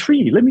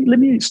 1993. Let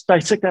me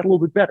dissect that a little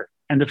bit better.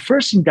 And the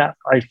first thing that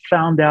I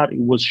found out, it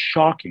was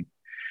shocking.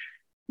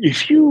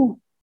 If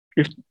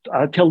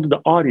I tell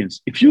the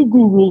audience, if you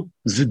Google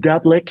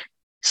Zdeblek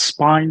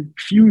spine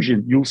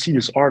fusion, you'll see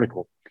this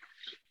article.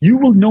 You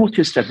will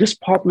notice that this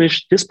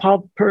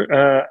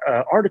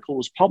article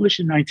was published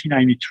in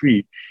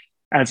 1993.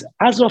 As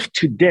of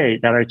today,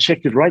 that I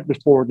checked it right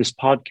before this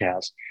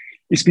podcast,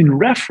 it's been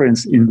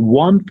referenced in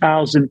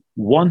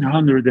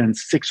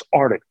 1,106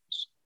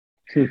 articles.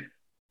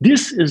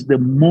 This is the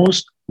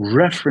most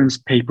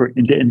referenced paper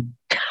in the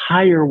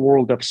entire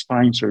world of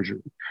spine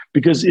surgery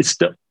because it's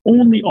the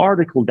only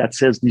article that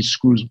says these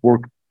screws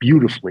work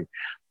beautifully.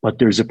 But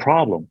there's a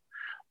problem.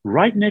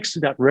 Right next to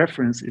that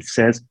reference, it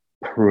says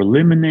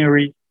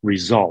preliminary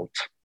result.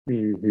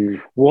 Mm-hmm.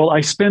 Well,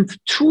 I spent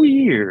 2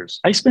 years.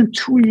 To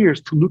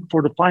look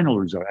for the final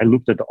result. I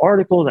looked at the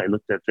articles. I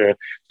looked at the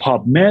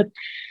PubMed.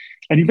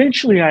 And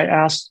eventually I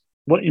asked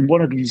in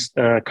one of these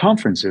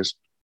conferences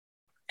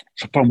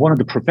from one of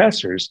the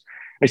professors,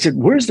 I said,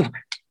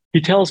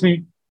 he tells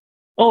me,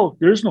 oh,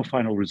 there's no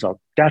final result.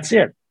 That's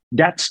it.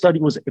 That study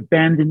was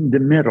abandoned in the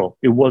middle.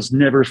 It was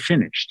never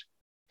finished.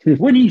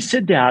 When he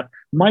said that,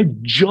 my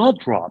jaw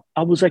dropped.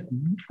 I was like,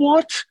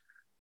 what?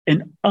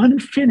 An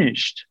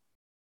unfinished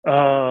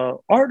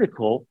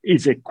article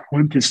is a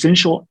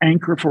quintessential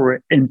anchor for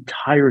an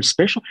entire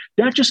special.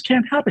 That just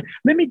can't happen.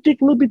 Let me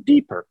dig a little bit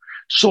deeper.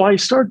 So I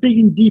start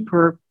digging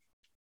deeper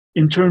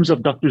in terms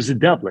of Dr.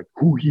 Zdeblek,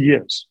 who he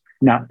is.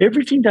 Now,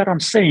 everything that I'm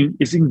saying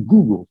is in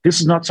Google. This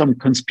is not some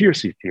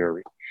conspiracy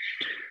theory.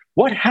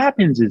 What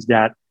happens is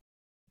that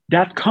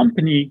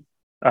company,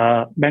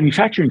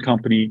 manufacturing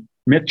company,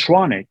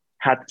 Medtronic,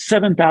 had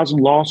 7,000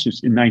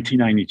 lawsuits in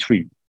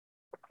 1993.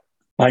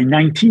 By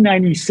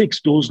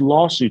 1996, those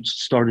lawsuits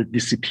started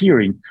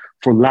disappearing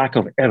for lack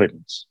of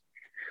evidence.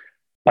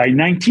 By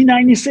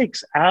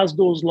 1996, as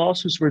those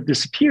lawsuits were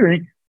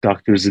disappearing,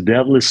 Dr.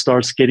 Zdeblek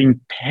starts getting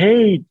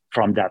paid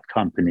from that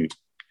company,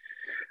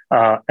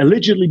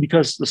 allegedly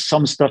because of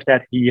some stuff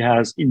that he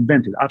has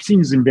invented. I've seen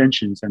his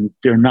inventions, and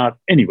they're not,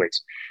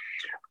 anyways.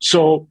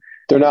 So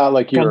they're not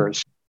like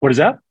yours. What is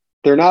that?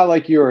 They're not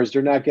like yours.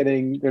 They're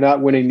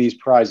not winning these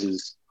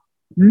prizes.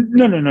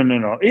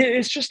 No.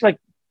 It's just like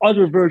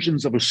other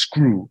versions of a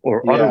screw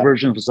or other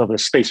versions of a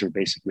spacer,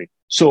 basically.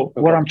 So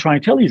what I'm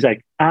trying to tell you is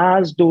like,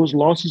 as those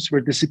lawsuits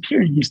were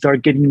disappearing, he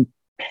started getting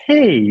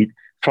paid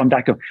from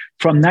that.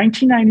 From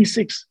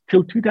 1996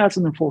 till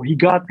 2004, he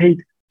got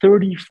paid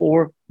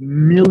 $34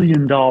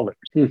 million.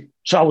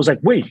 So I was like,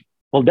 wait,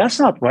 well, that's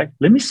not right.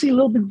 Let me see a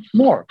little bit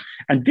more.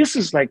 And this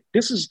is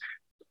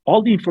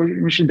all the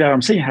information that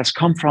I'm saying has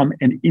come from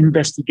an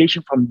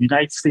investigation from the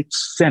United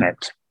States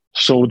Senate.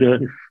 So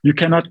you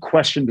cannot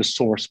question the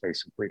source,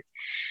 basically.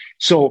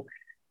 So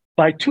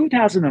by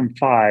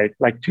 2005,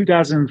 like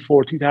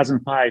 2004,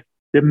 2005,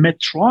 the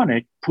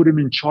Medtronic put him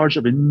in charge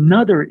of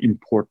another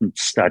important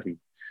study.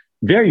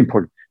 Very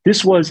important.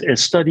 This was a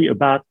study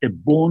about a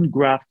bone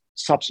graft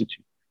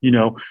substitute.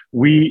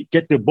 We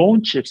get the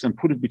bone chips and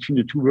put it between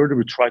the two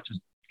vertebrae, try to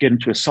get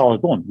into a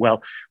solid bone.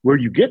 Well, where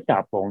you get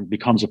that bone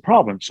becomes a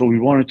problem. So we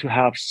wanted to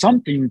have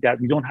something that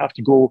we don't have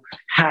to go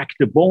hack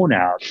the bone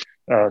out.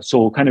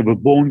 So kind of a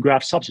bone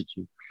graft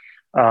substitute.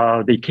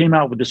 They came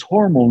out with this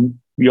hormone.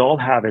 We all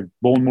have a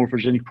bone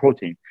morphogenic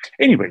protein.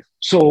 Anyway,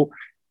 so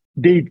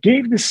they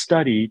gave this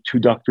study to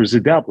Dr.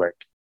 Zdeblek.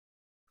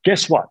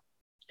 Guess what?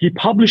 He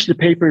published the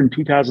paper in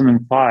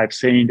 2005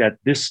 saying that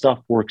this stuff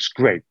works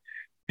great.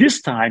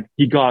 This time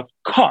he got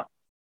caught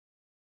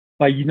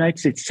by United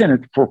States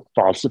Senate for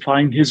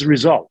falsifying his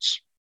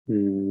results.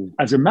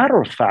 As a matter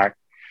of fact,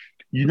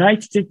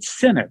 United States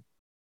Senate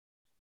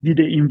did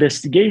an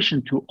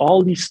investigation to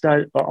all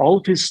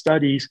of his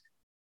studies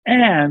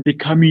and the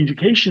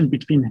communication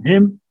between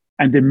him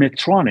and the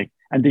Medtronic,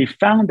 and they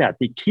found that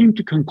they came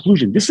to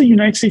conclusion. This is the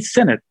United States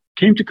Senate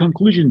came to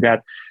conclusion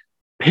that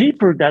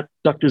paper that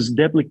Dr.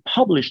 Zdeblek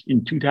published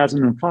in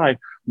 2005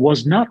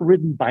 was not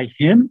written by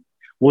him,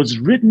 was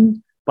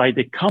written by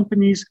the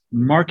company's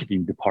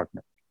marketing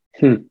department.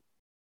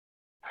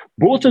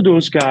 Both of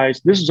those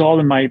guys, this is all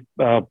in my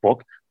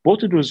book,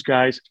 both of those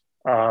guys,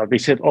 they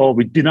said, oh,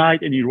 we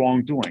denied any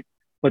wrongdoing.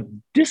 But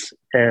this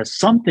is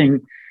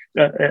something,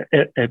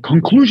 a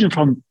conclusion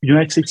from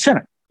United States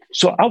Senate.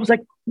 So I was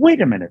like,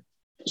 wait a minute.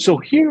 So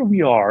here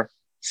we are,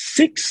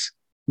 6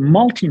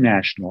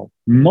 multinational,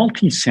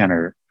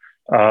 multi-center,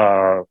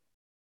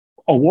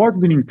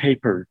 award-winning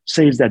paper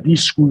says that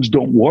these screws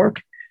don't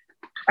work.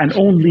 And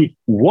only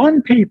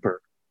one paper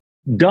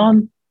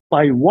done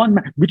by one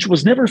man, which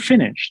was never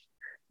finished,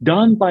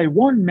 done by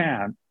one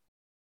man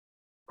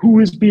who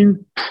has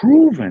been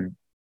proven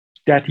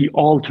that he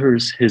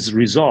alters his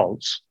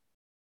results.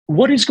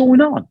 What is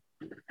going on?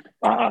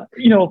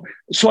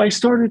 So I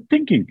started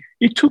thinking.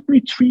 It took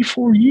me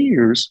 3-4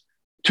 years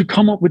to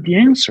come up with the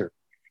answer.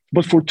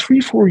 But for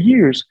 3-4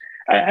 years,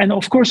 and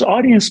of course,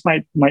 audience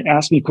might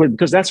ask me,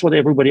 because that's what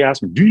everybody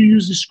asks me. Do you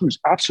use the screws?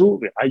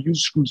 Absolutely. I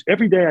use screws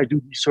every day. I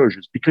do these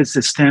surgeries because it's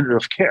the standard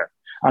of care.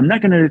 I'm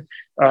not going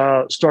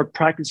to start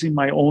practicing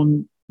my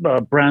own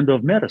brand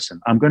of medicine.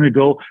 I'm going to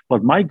go,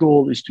 but my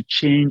goal is to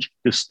change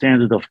the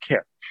standard of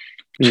care.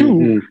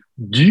 Mm-hmm.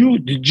 2,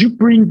 did you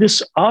bring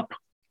this up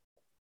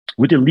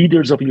with the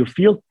leaders of your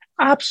field?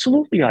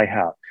 Absolutely, I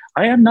have.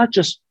 I am not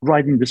just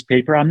writing this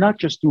paper. I'm not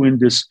just doing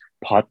this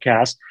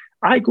podcast.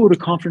 I go to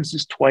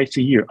conferences twice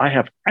a year. I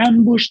have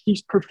ambushed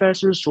these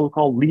professors,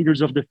 so-called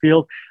leaders of the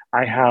field.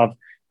 I have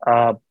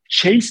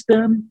chased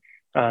them.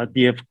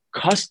 They have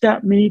cussed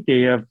at me.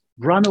 They have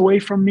run away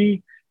from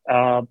me.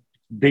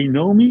 They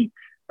know me.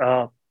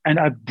 And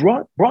I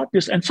brought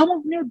this. And some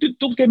of them,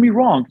 don't get me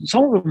wrong,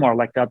 some of them are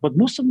like that, but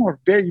most of them are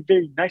very,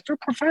 very nice. They're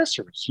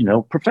professors,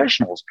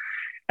 professionals.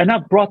 And I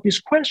brought this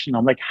question.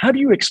 I'm like, how do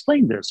you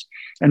explain this?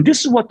 And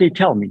this is what they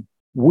tell me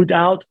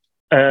without,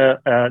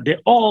 they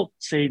all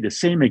say the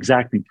same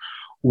exact thing.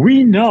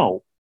 We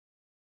know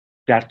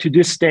that to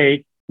this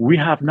day, we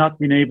have not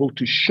been able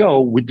to show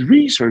with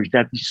research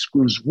that these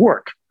screws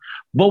work,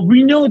 but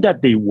we know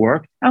that they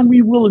work and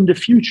we will in the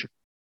future.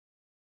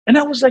 And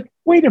I was like,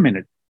 wait a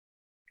minute.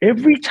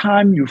 Every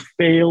time you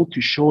fail to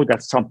show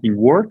that something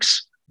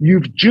works,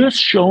 you've just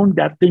shown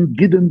that thing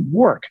didn't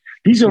work.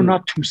 These are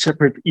not two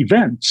separate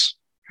events.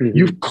 Mm-hmm.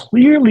 You've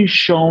clearly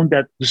shown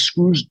that the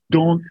screws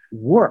don't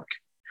work.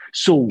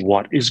 So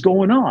what is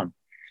going on?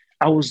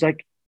 I was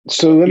like,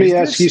 so let me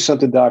ask you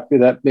something, Doctor,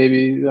 that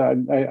maybe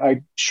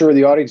I'm sure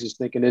the audience is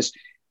thinking is,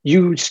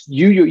 you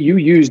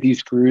use these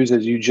screws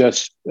as you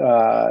just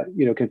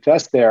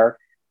confessed there.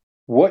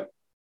 What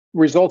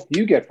results do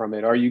you get from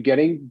it? Are you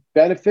getting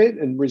benefit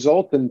and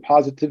result and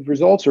positive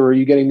results, or are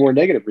you getting more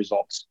negative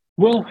results?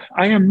 Well,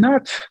 I am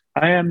not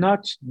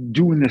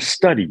doing a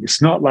study.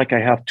 It's not like I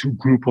have two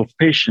groups of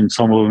patients.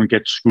 Some of them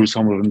get screws,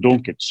 some of them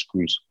don't get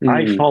screws.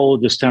 I follow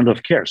the standard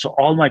of care. So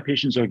all my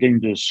patients are getting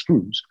those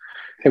screws.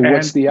 And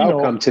what's the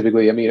outcome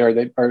typically? I mean, are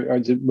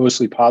it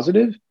mostly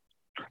positive?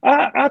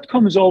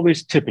 Outcome is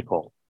always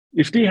typical.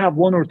 If they have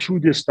 1 or 2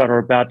 discs that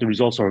are bad, the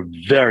results are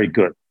very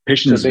good.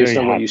 Patients so based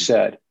on what you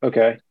said.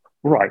 Okay.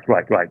 Right.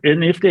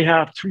 And if they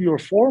have 3 or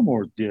 4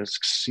 more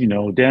discs,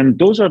 then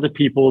those are the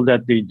people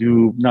that they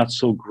do not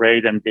so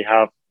great and they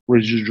have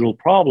residual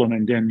problem,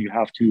 and then you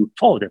have to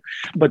follow them.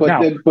 But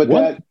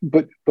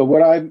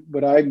what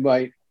I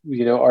might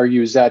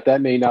argue is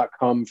that may not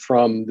come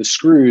from the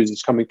screws.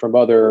 It's coming from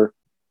other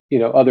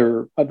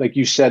like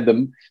you said,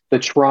 the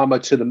trauma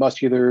to the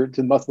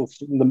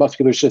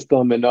muscular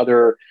system and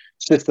other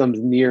systems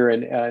near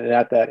and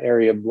at that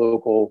area of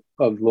local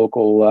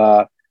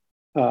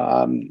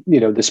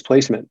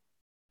displacement.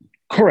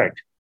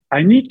 Correct.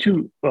 I need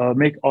to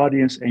make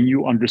audience and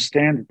you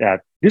understand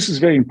that this is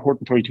very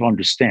important for you to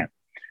understand.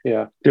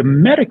 Yeah.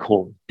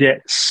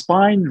 The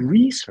spine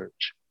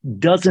research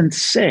doesn't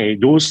say,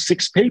 those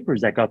 6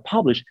 papers that got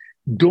published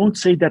don't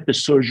say that the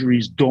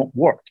surgeries don't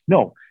work.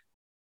 No,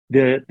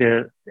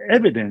 the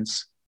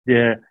evidence,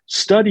 the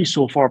study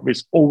so far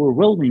is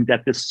overwhelming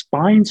that the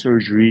spine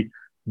surgery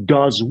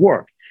does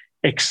work,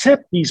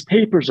 except these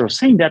papers are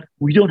saying that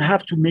we don't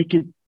have to make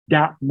it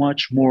that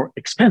much more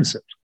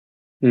expensive.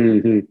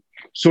 Mm-hmm.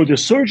 So the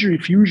surgery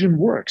fusion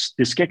works,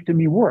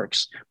 discectomy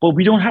works, but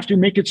we don't have to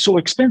make it so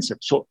expensive.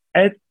 So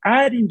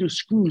adding the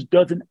screws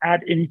doesn't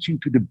add anything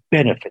to the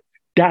benefit.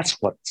 That's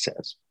what it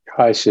says.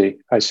 I see.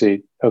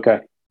 Okay.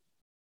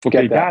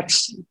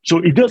 So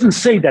it doesn't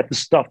say that the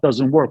stuff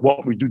doesn't work.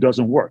 What we do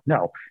doesn't work.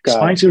 No,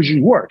 spine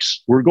surgery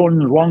works. We're going in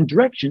the wrong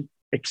direction,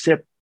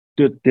 except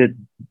that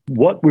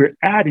what we're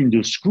adding,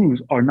 the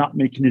screws, are not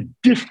making a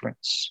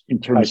difference in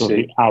terms of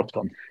the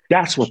outcome.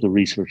 That's what the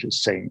research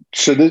is saying.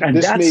 So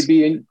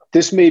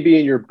this may be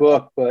in your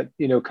book, but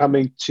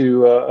coming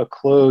to a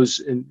close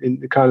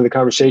in kind of the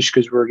conversation,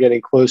 because we're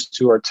getting close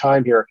to our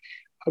time here.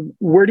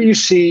 Where do you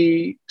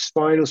see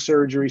spine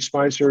surgery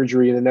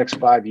in the next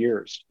 5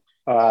 years?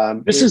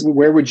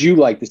 Where would you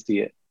like to see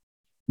it?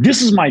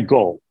 This is my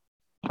goal.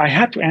 I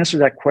had to answer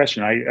that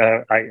question.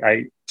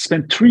 I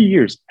spent 3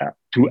 years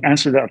to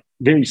answer that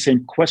very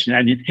same question,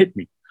 and it hit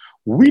me.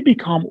 We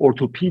become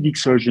orthopedic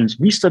surgeons.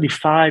 We study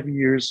 5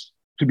 years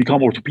to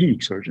become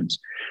orthopedic surgeons.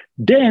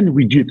 Then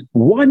we did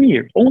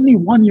only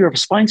 1 year of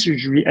spine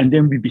surgery, and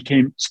then we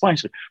became spine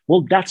surgeons.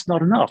 Well, that's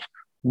not enough.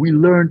 We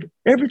learned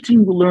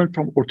everything we learned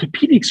from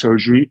orthopedic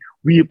surgery.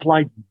 We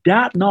applied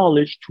that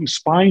knowledge to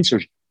spine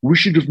surgery. We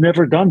should have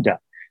never done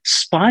that.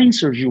 Spine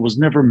surgery was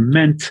never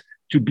meant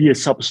to be a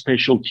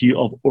subspecialty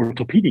of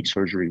orthopedic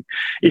surgery.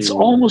 It's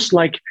almost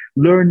like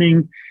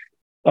learning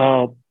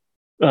like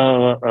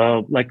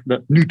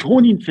the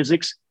Newtonian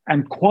physics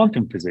and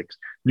quantum physics.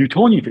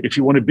 Newtonian, if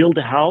you want to build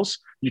a house,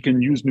 you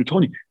can use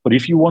Newtonian. But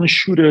if you want to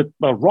shoot a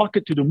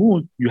rocket to the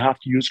moon, you have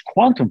to use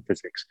quantum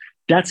physics.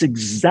 That's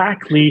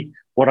exactly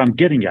what I'm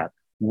getting at.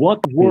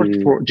 What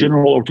worked for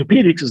general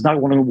orthopedics is not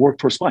going to work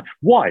for spine.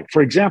 Why?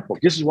 For example,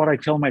 this is what I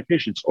tell my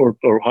patients, or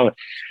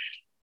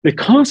the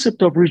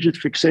concept of rigid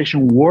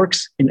fixation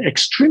works in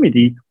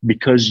extremity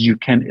because you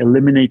can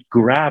eliminate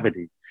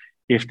gravity.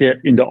 If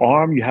in the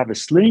arm you have a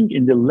sling,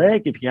 in the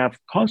leg, if you have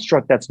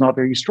construct that's not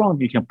very strong,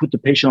 you can put the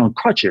patient on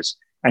crutches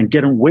and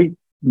get them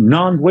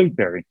non-weight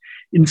bearing.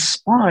 In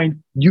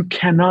spine, you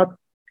cannot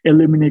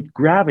eliminate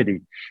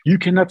gravity. You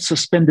cannot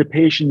suspend the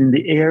patient in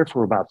the air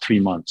for about 3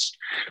 months.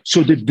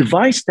 So the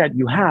device that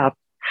you have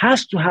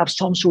has to have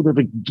some sort of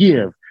a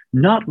give,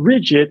 not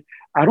rigid.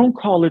 I don't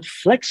call it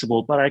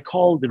flexible, but I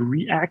call it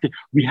reactive.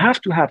 We have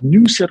to have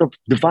new set of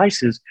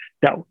devices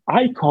that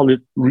I call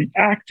it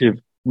reactive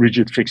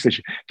rigid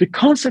fixation. The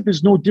concept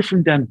is no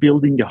different than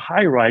building a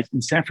high rise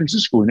in San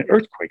Francisco in an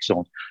earthquake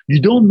zone. You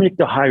don't make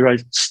the high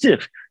rise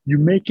stiff. You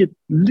make it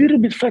a little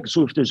bit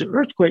flexible. So if there's an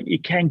earthquake,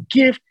 it can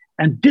give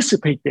and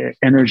dissipate the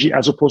energy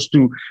as opposed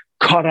to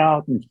cut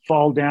out and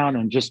fall down,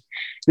 and just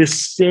the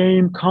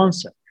same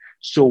concept.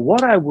 So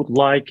what I would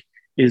like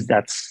is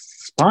that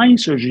spine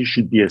surgery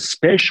should be a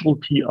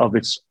specialty of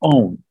its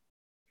own.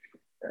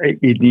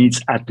 It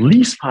needs at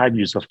least 5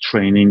 years of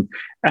training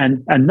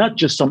and not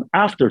just some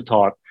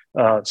afterthought.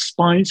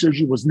 Spine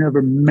surgery was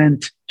never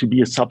meant to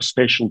be a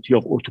subspecialty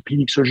of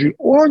orthopedic surgery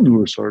or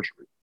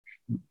neurosurgery.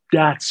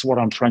 That's what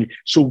I'm trying to.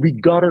 So we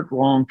got it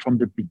wrong from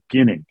the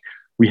beginning.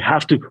 We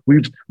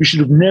should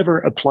have never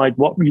applied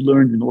what we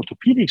learned in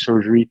orthopedic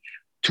surgery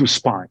to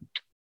spine.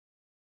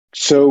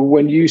 So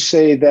when you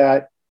say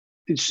that,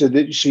 so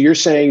you're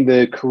saying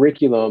the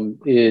curriculum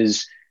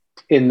is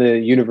in the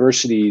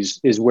universities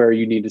is where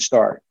you need to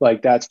start.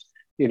 Like that's,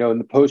 in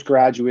the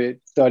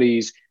postgraduate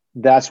studies,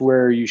 that's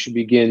where you should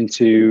begin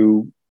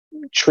to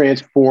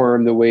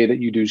transform the way that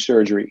you do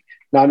surgery.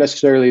 Not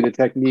necessarily the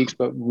techniques,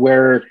 but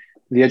where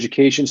the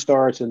education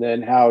starts and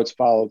then how it's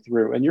followed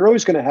through. And you're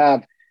always going to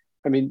have,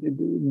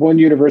 one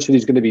university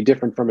is going to be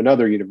different from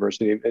another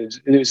university.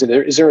 Is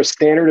there a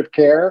standard of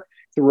care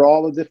through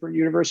all the different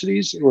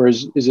universities, or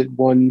is it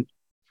one?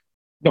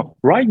 No,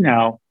 right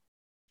now,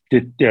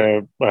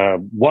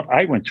 what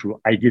I went through,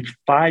 I did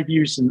 5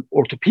 years in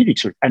orthopedic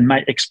surgery, and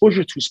my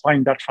exposure to spine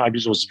in that 5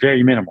 years was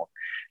very minimal.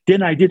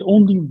 Then I did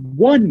only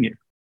 1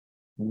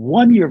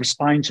 year of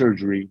spine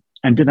surgery,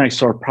 and then I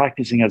started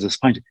practicing as a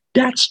spine surgeon.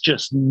 That's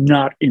just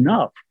not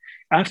enough.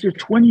 After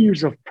 20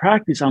 years of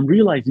practice, I'm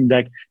realizing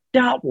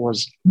that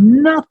was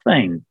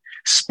nothing.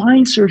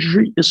 Spine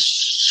surgery is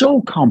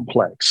so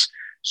complex.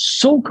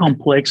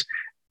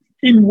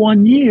 In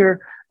 1 year,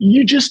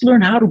 you just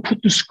learn how to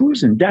put the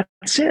screws in.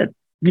 That's it.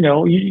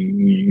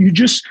 You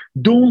just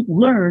don't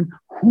learn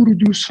who to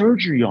do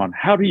surgery on,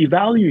 how to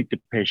evaluate the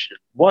patient,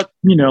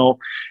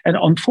 and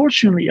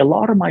unfortunately, a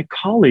lot of my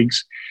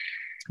colleagues,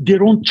 they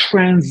don't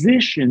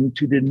transition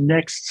to the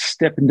next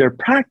step in their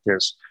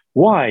practice.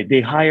 Why?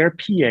 They hire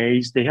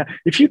PAs.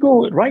 If you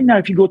go to an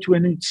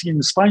NHC in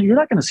the spine, you're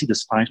not going to see the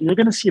spine. You're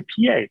going to see a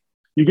PA.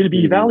 You're going to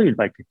be evaluated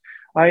by people.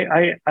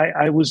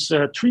 I was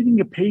treating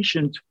a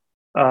patient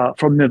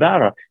from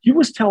Nevada. He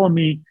was telling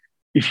me,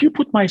 if you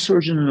put my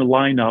surgeon in a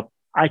lineup,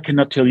 I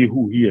cannot tell you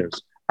who he is.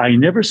 I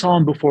never saw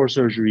him before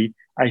surgery.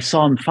 I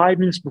saw him 5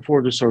 minutes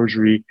before the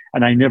surgery,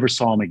 and I never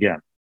saw him again.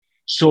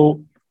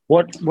 So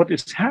what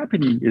is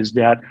happening is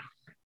that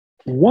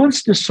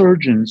once the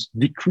surgeons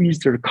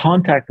decrease their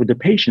contact with the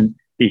patient,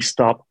 they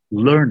stop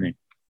learning.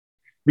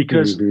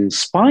 Because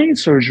spine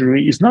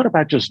surgery is not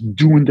about just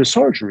doing the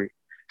surgery.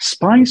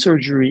 Spine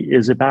surgery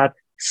is about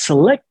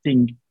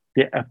selecting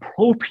the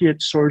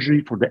appropriate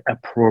surgery for the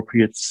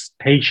appropriate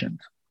patient.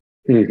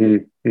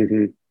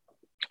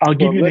 I'll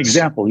give you an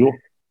example.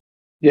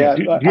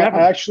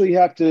 I actually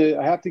have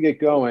to get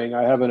going.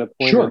 I have an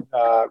appointment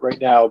right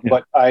now,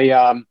 but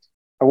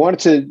I wanted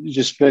to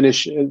just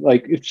finish.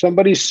 Like, if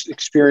somebody's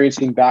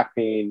experiencing back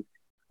pain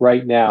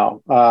right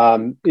now,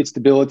 it's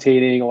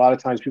debilitating. A lot of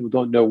times people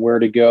don't know where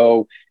to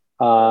go.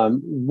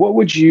 What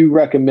would you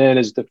recommend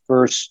as the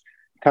first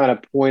kind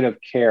of point of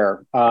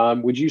care?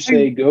 Would you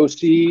say go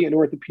see an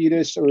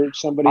orthopedist or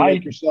somebody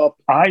like yourself,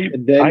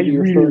 and then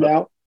you're referred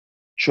out?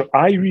 Sure.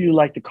 I really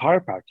like the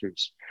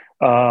chiropractors.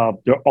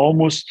 They're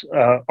almost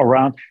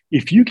around.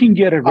 If you can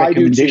get a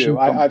recommendation.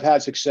 I do too. I've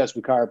had success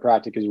with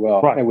chiropractic as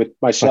well, and with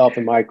myself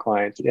and my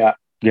clients.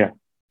 Yeah.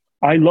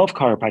 I love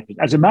chiropractic.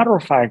 As a matter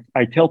of fact,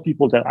 I tell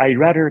people that I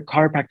rather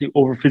chiropractic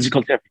over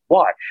physical therapy.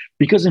 Why?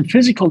 Because in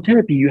physical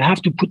therapy, you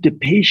have to put the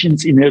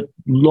patients in a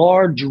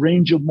large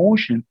range of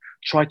motion,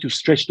 try to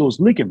stretch those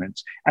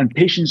ligaments, and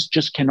patients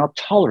just cannot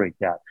tolerate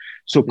that.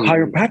 So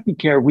chiropractic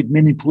care with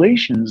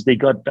manipulations, they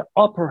got the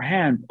upper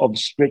hand of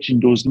stretching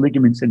those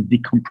ligaments and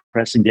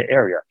decompressing the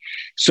area.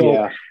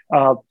 So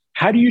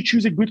how do you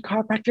choose a good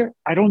chiropractor?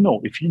 I don't know.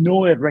 If you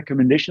know a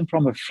recommendation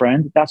from a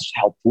friend, that's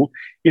helpful.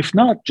 If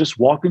not, just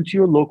walk into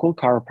your local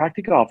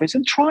chiropractic office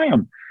and try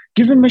them.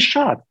 Give them a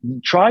shot.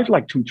 Try it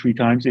like 2-3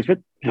 times. If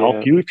it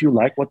helps you, if you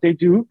like what they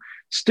do,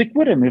 stick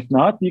with him. If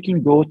not, you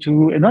can go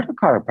to another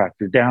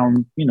chiropractor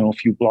down, a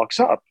few blocks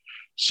up.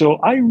 So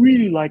I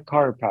really like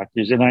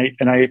chiropractors,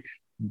 and I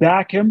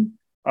back him.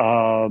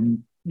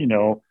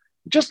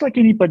 Just like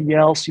anybody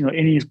else,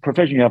 any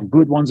profession, you have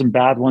good ones and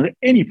bad ones.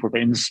 Any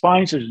profession, in the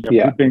spine surgeons have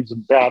good things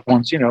and bad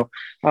ones.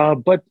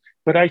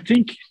 But I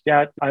think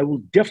that I will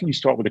definitely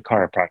start with a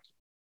chiropractor.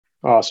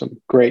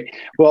 Awesome, great.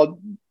 Well,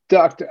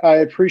 Doctor, I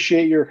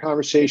appreciate your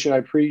conversation. I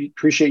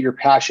appreciate your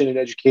passion and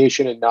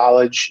education and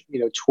knowledge,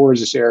 towards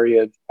this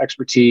area of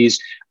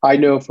expertise. I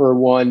know for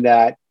one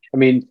that,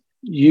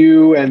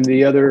 you and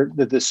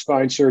the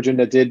spine surgeon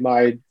that did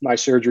my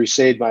surgery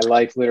saved my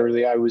life.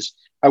 Literally, I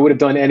would have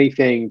done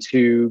anything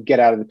to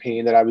get out of the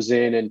pain that I was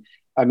in. And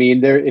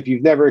if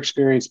you've never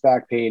experienced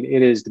back pain,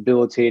 it is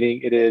debilitating.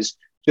 It is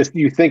just,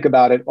 you think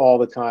about it all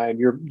the time.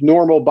 Your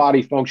normal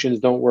body functions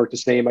don't work the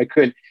same. I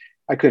couldn't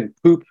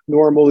poop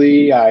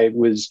normally. I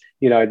was,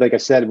 like I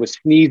said, was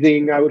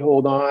sneezing. I would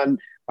hold on.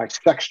 My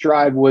sex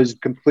drive was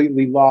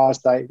completely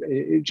lost.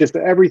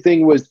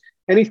 Anything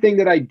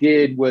that I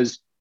did was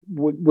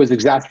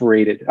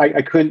exasperated.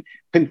 I couldn't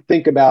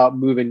think about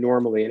moving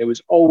normally. And it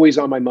was always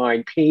on my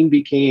mind. Pain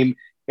became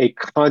a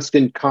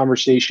constant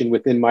conversation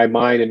within my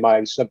mind and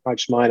my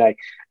subconscious mind. I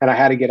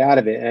had to get out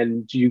of it.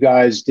 And you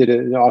guys did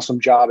an awesome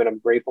job, and I'm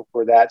grateful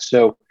for that.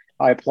 So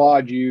I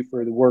applaud you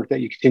for the work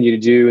that you continue to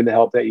do and the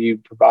help that you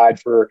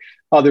provide for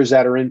others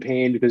that are in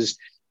pain, because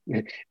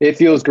it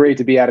feels great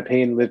to be out of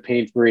pain and live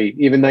pain-free,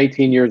 even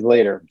 19 years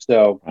later.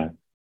 So,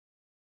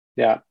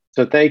 yeah.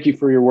 So thank you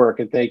for your work,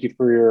 and thank you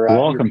for your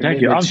welcome.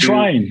 Thank you. I'm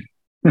trying.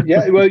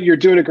 Yeah, well, you're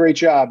doing a great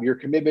job. Your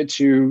commitment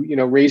to,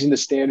 raising the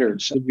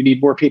standards. We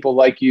need more people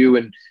like you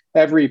in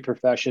every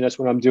profession. That's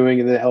what I'm doing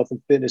in the health and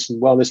fitness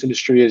and wellness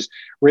industry, is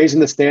raising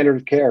the standard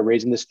of care,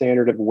 raising the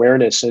standard of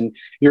awareness. And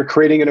you're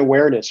creating an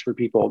awareness for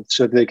people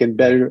so they can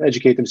better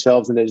educate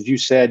themselves. And as you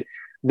said,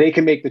 they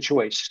can make the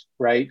choice,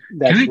 right?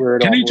 That's where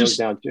it all boils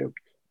down to.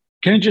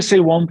 Can I just say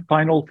one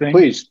final thing?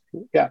 Please.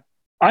 Yeah.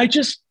 I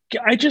just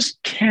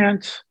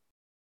can't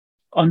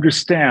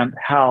understand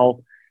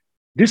how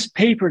this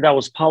paper that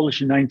was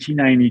published in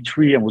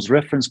 1993 and was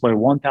referenced by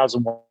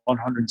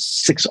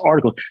 1,106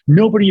 articles,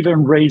 nobody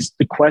even raised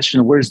the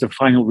question, where's the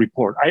final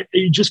report?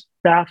 It just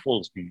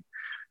baffles me.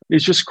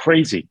 It's just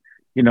crazy.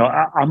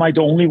 Am I the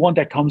only one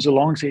that comes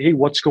along and say, hey,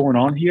 what's going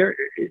on here?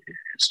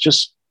 It's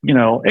just,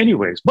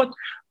 anyways. But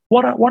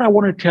what I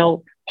want to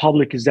tell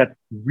public is that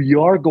we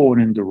are going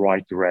in the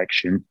right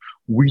direction.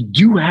 We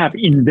do have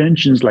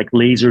inventions like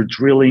laser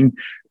drilling,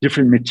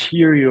 different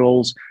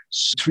materials,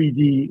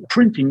 3D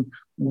printing.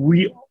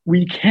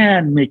 We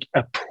can make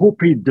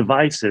appropriate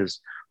devices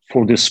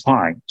for the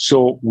spine.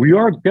 So we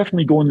are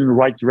definitely going in the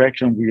right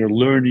direction. We are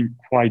learning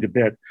quite a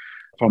bit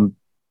from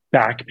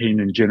back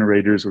pain and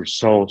generators or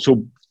so.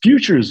 So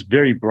future is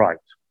very bright.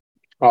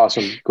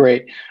 Awesome.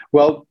 Great.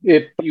 Well,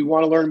 if you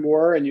want to learn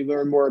more and you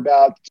learn more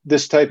about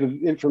this type of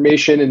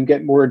information and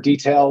get more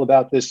detail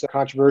about this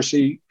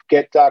controversy,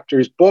 get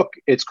Doctor's book.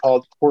 It's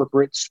called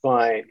Corporate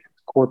Spine.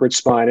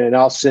 And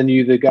I'll send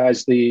you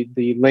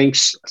the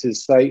links to the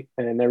site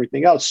and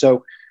everything else.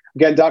 So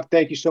again, Doc,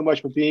 thank you so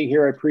much for being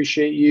here. I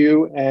appreciate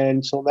you. And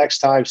until next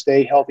time,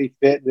 stay healthy,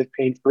 fit, live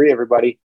pain-free, everybody.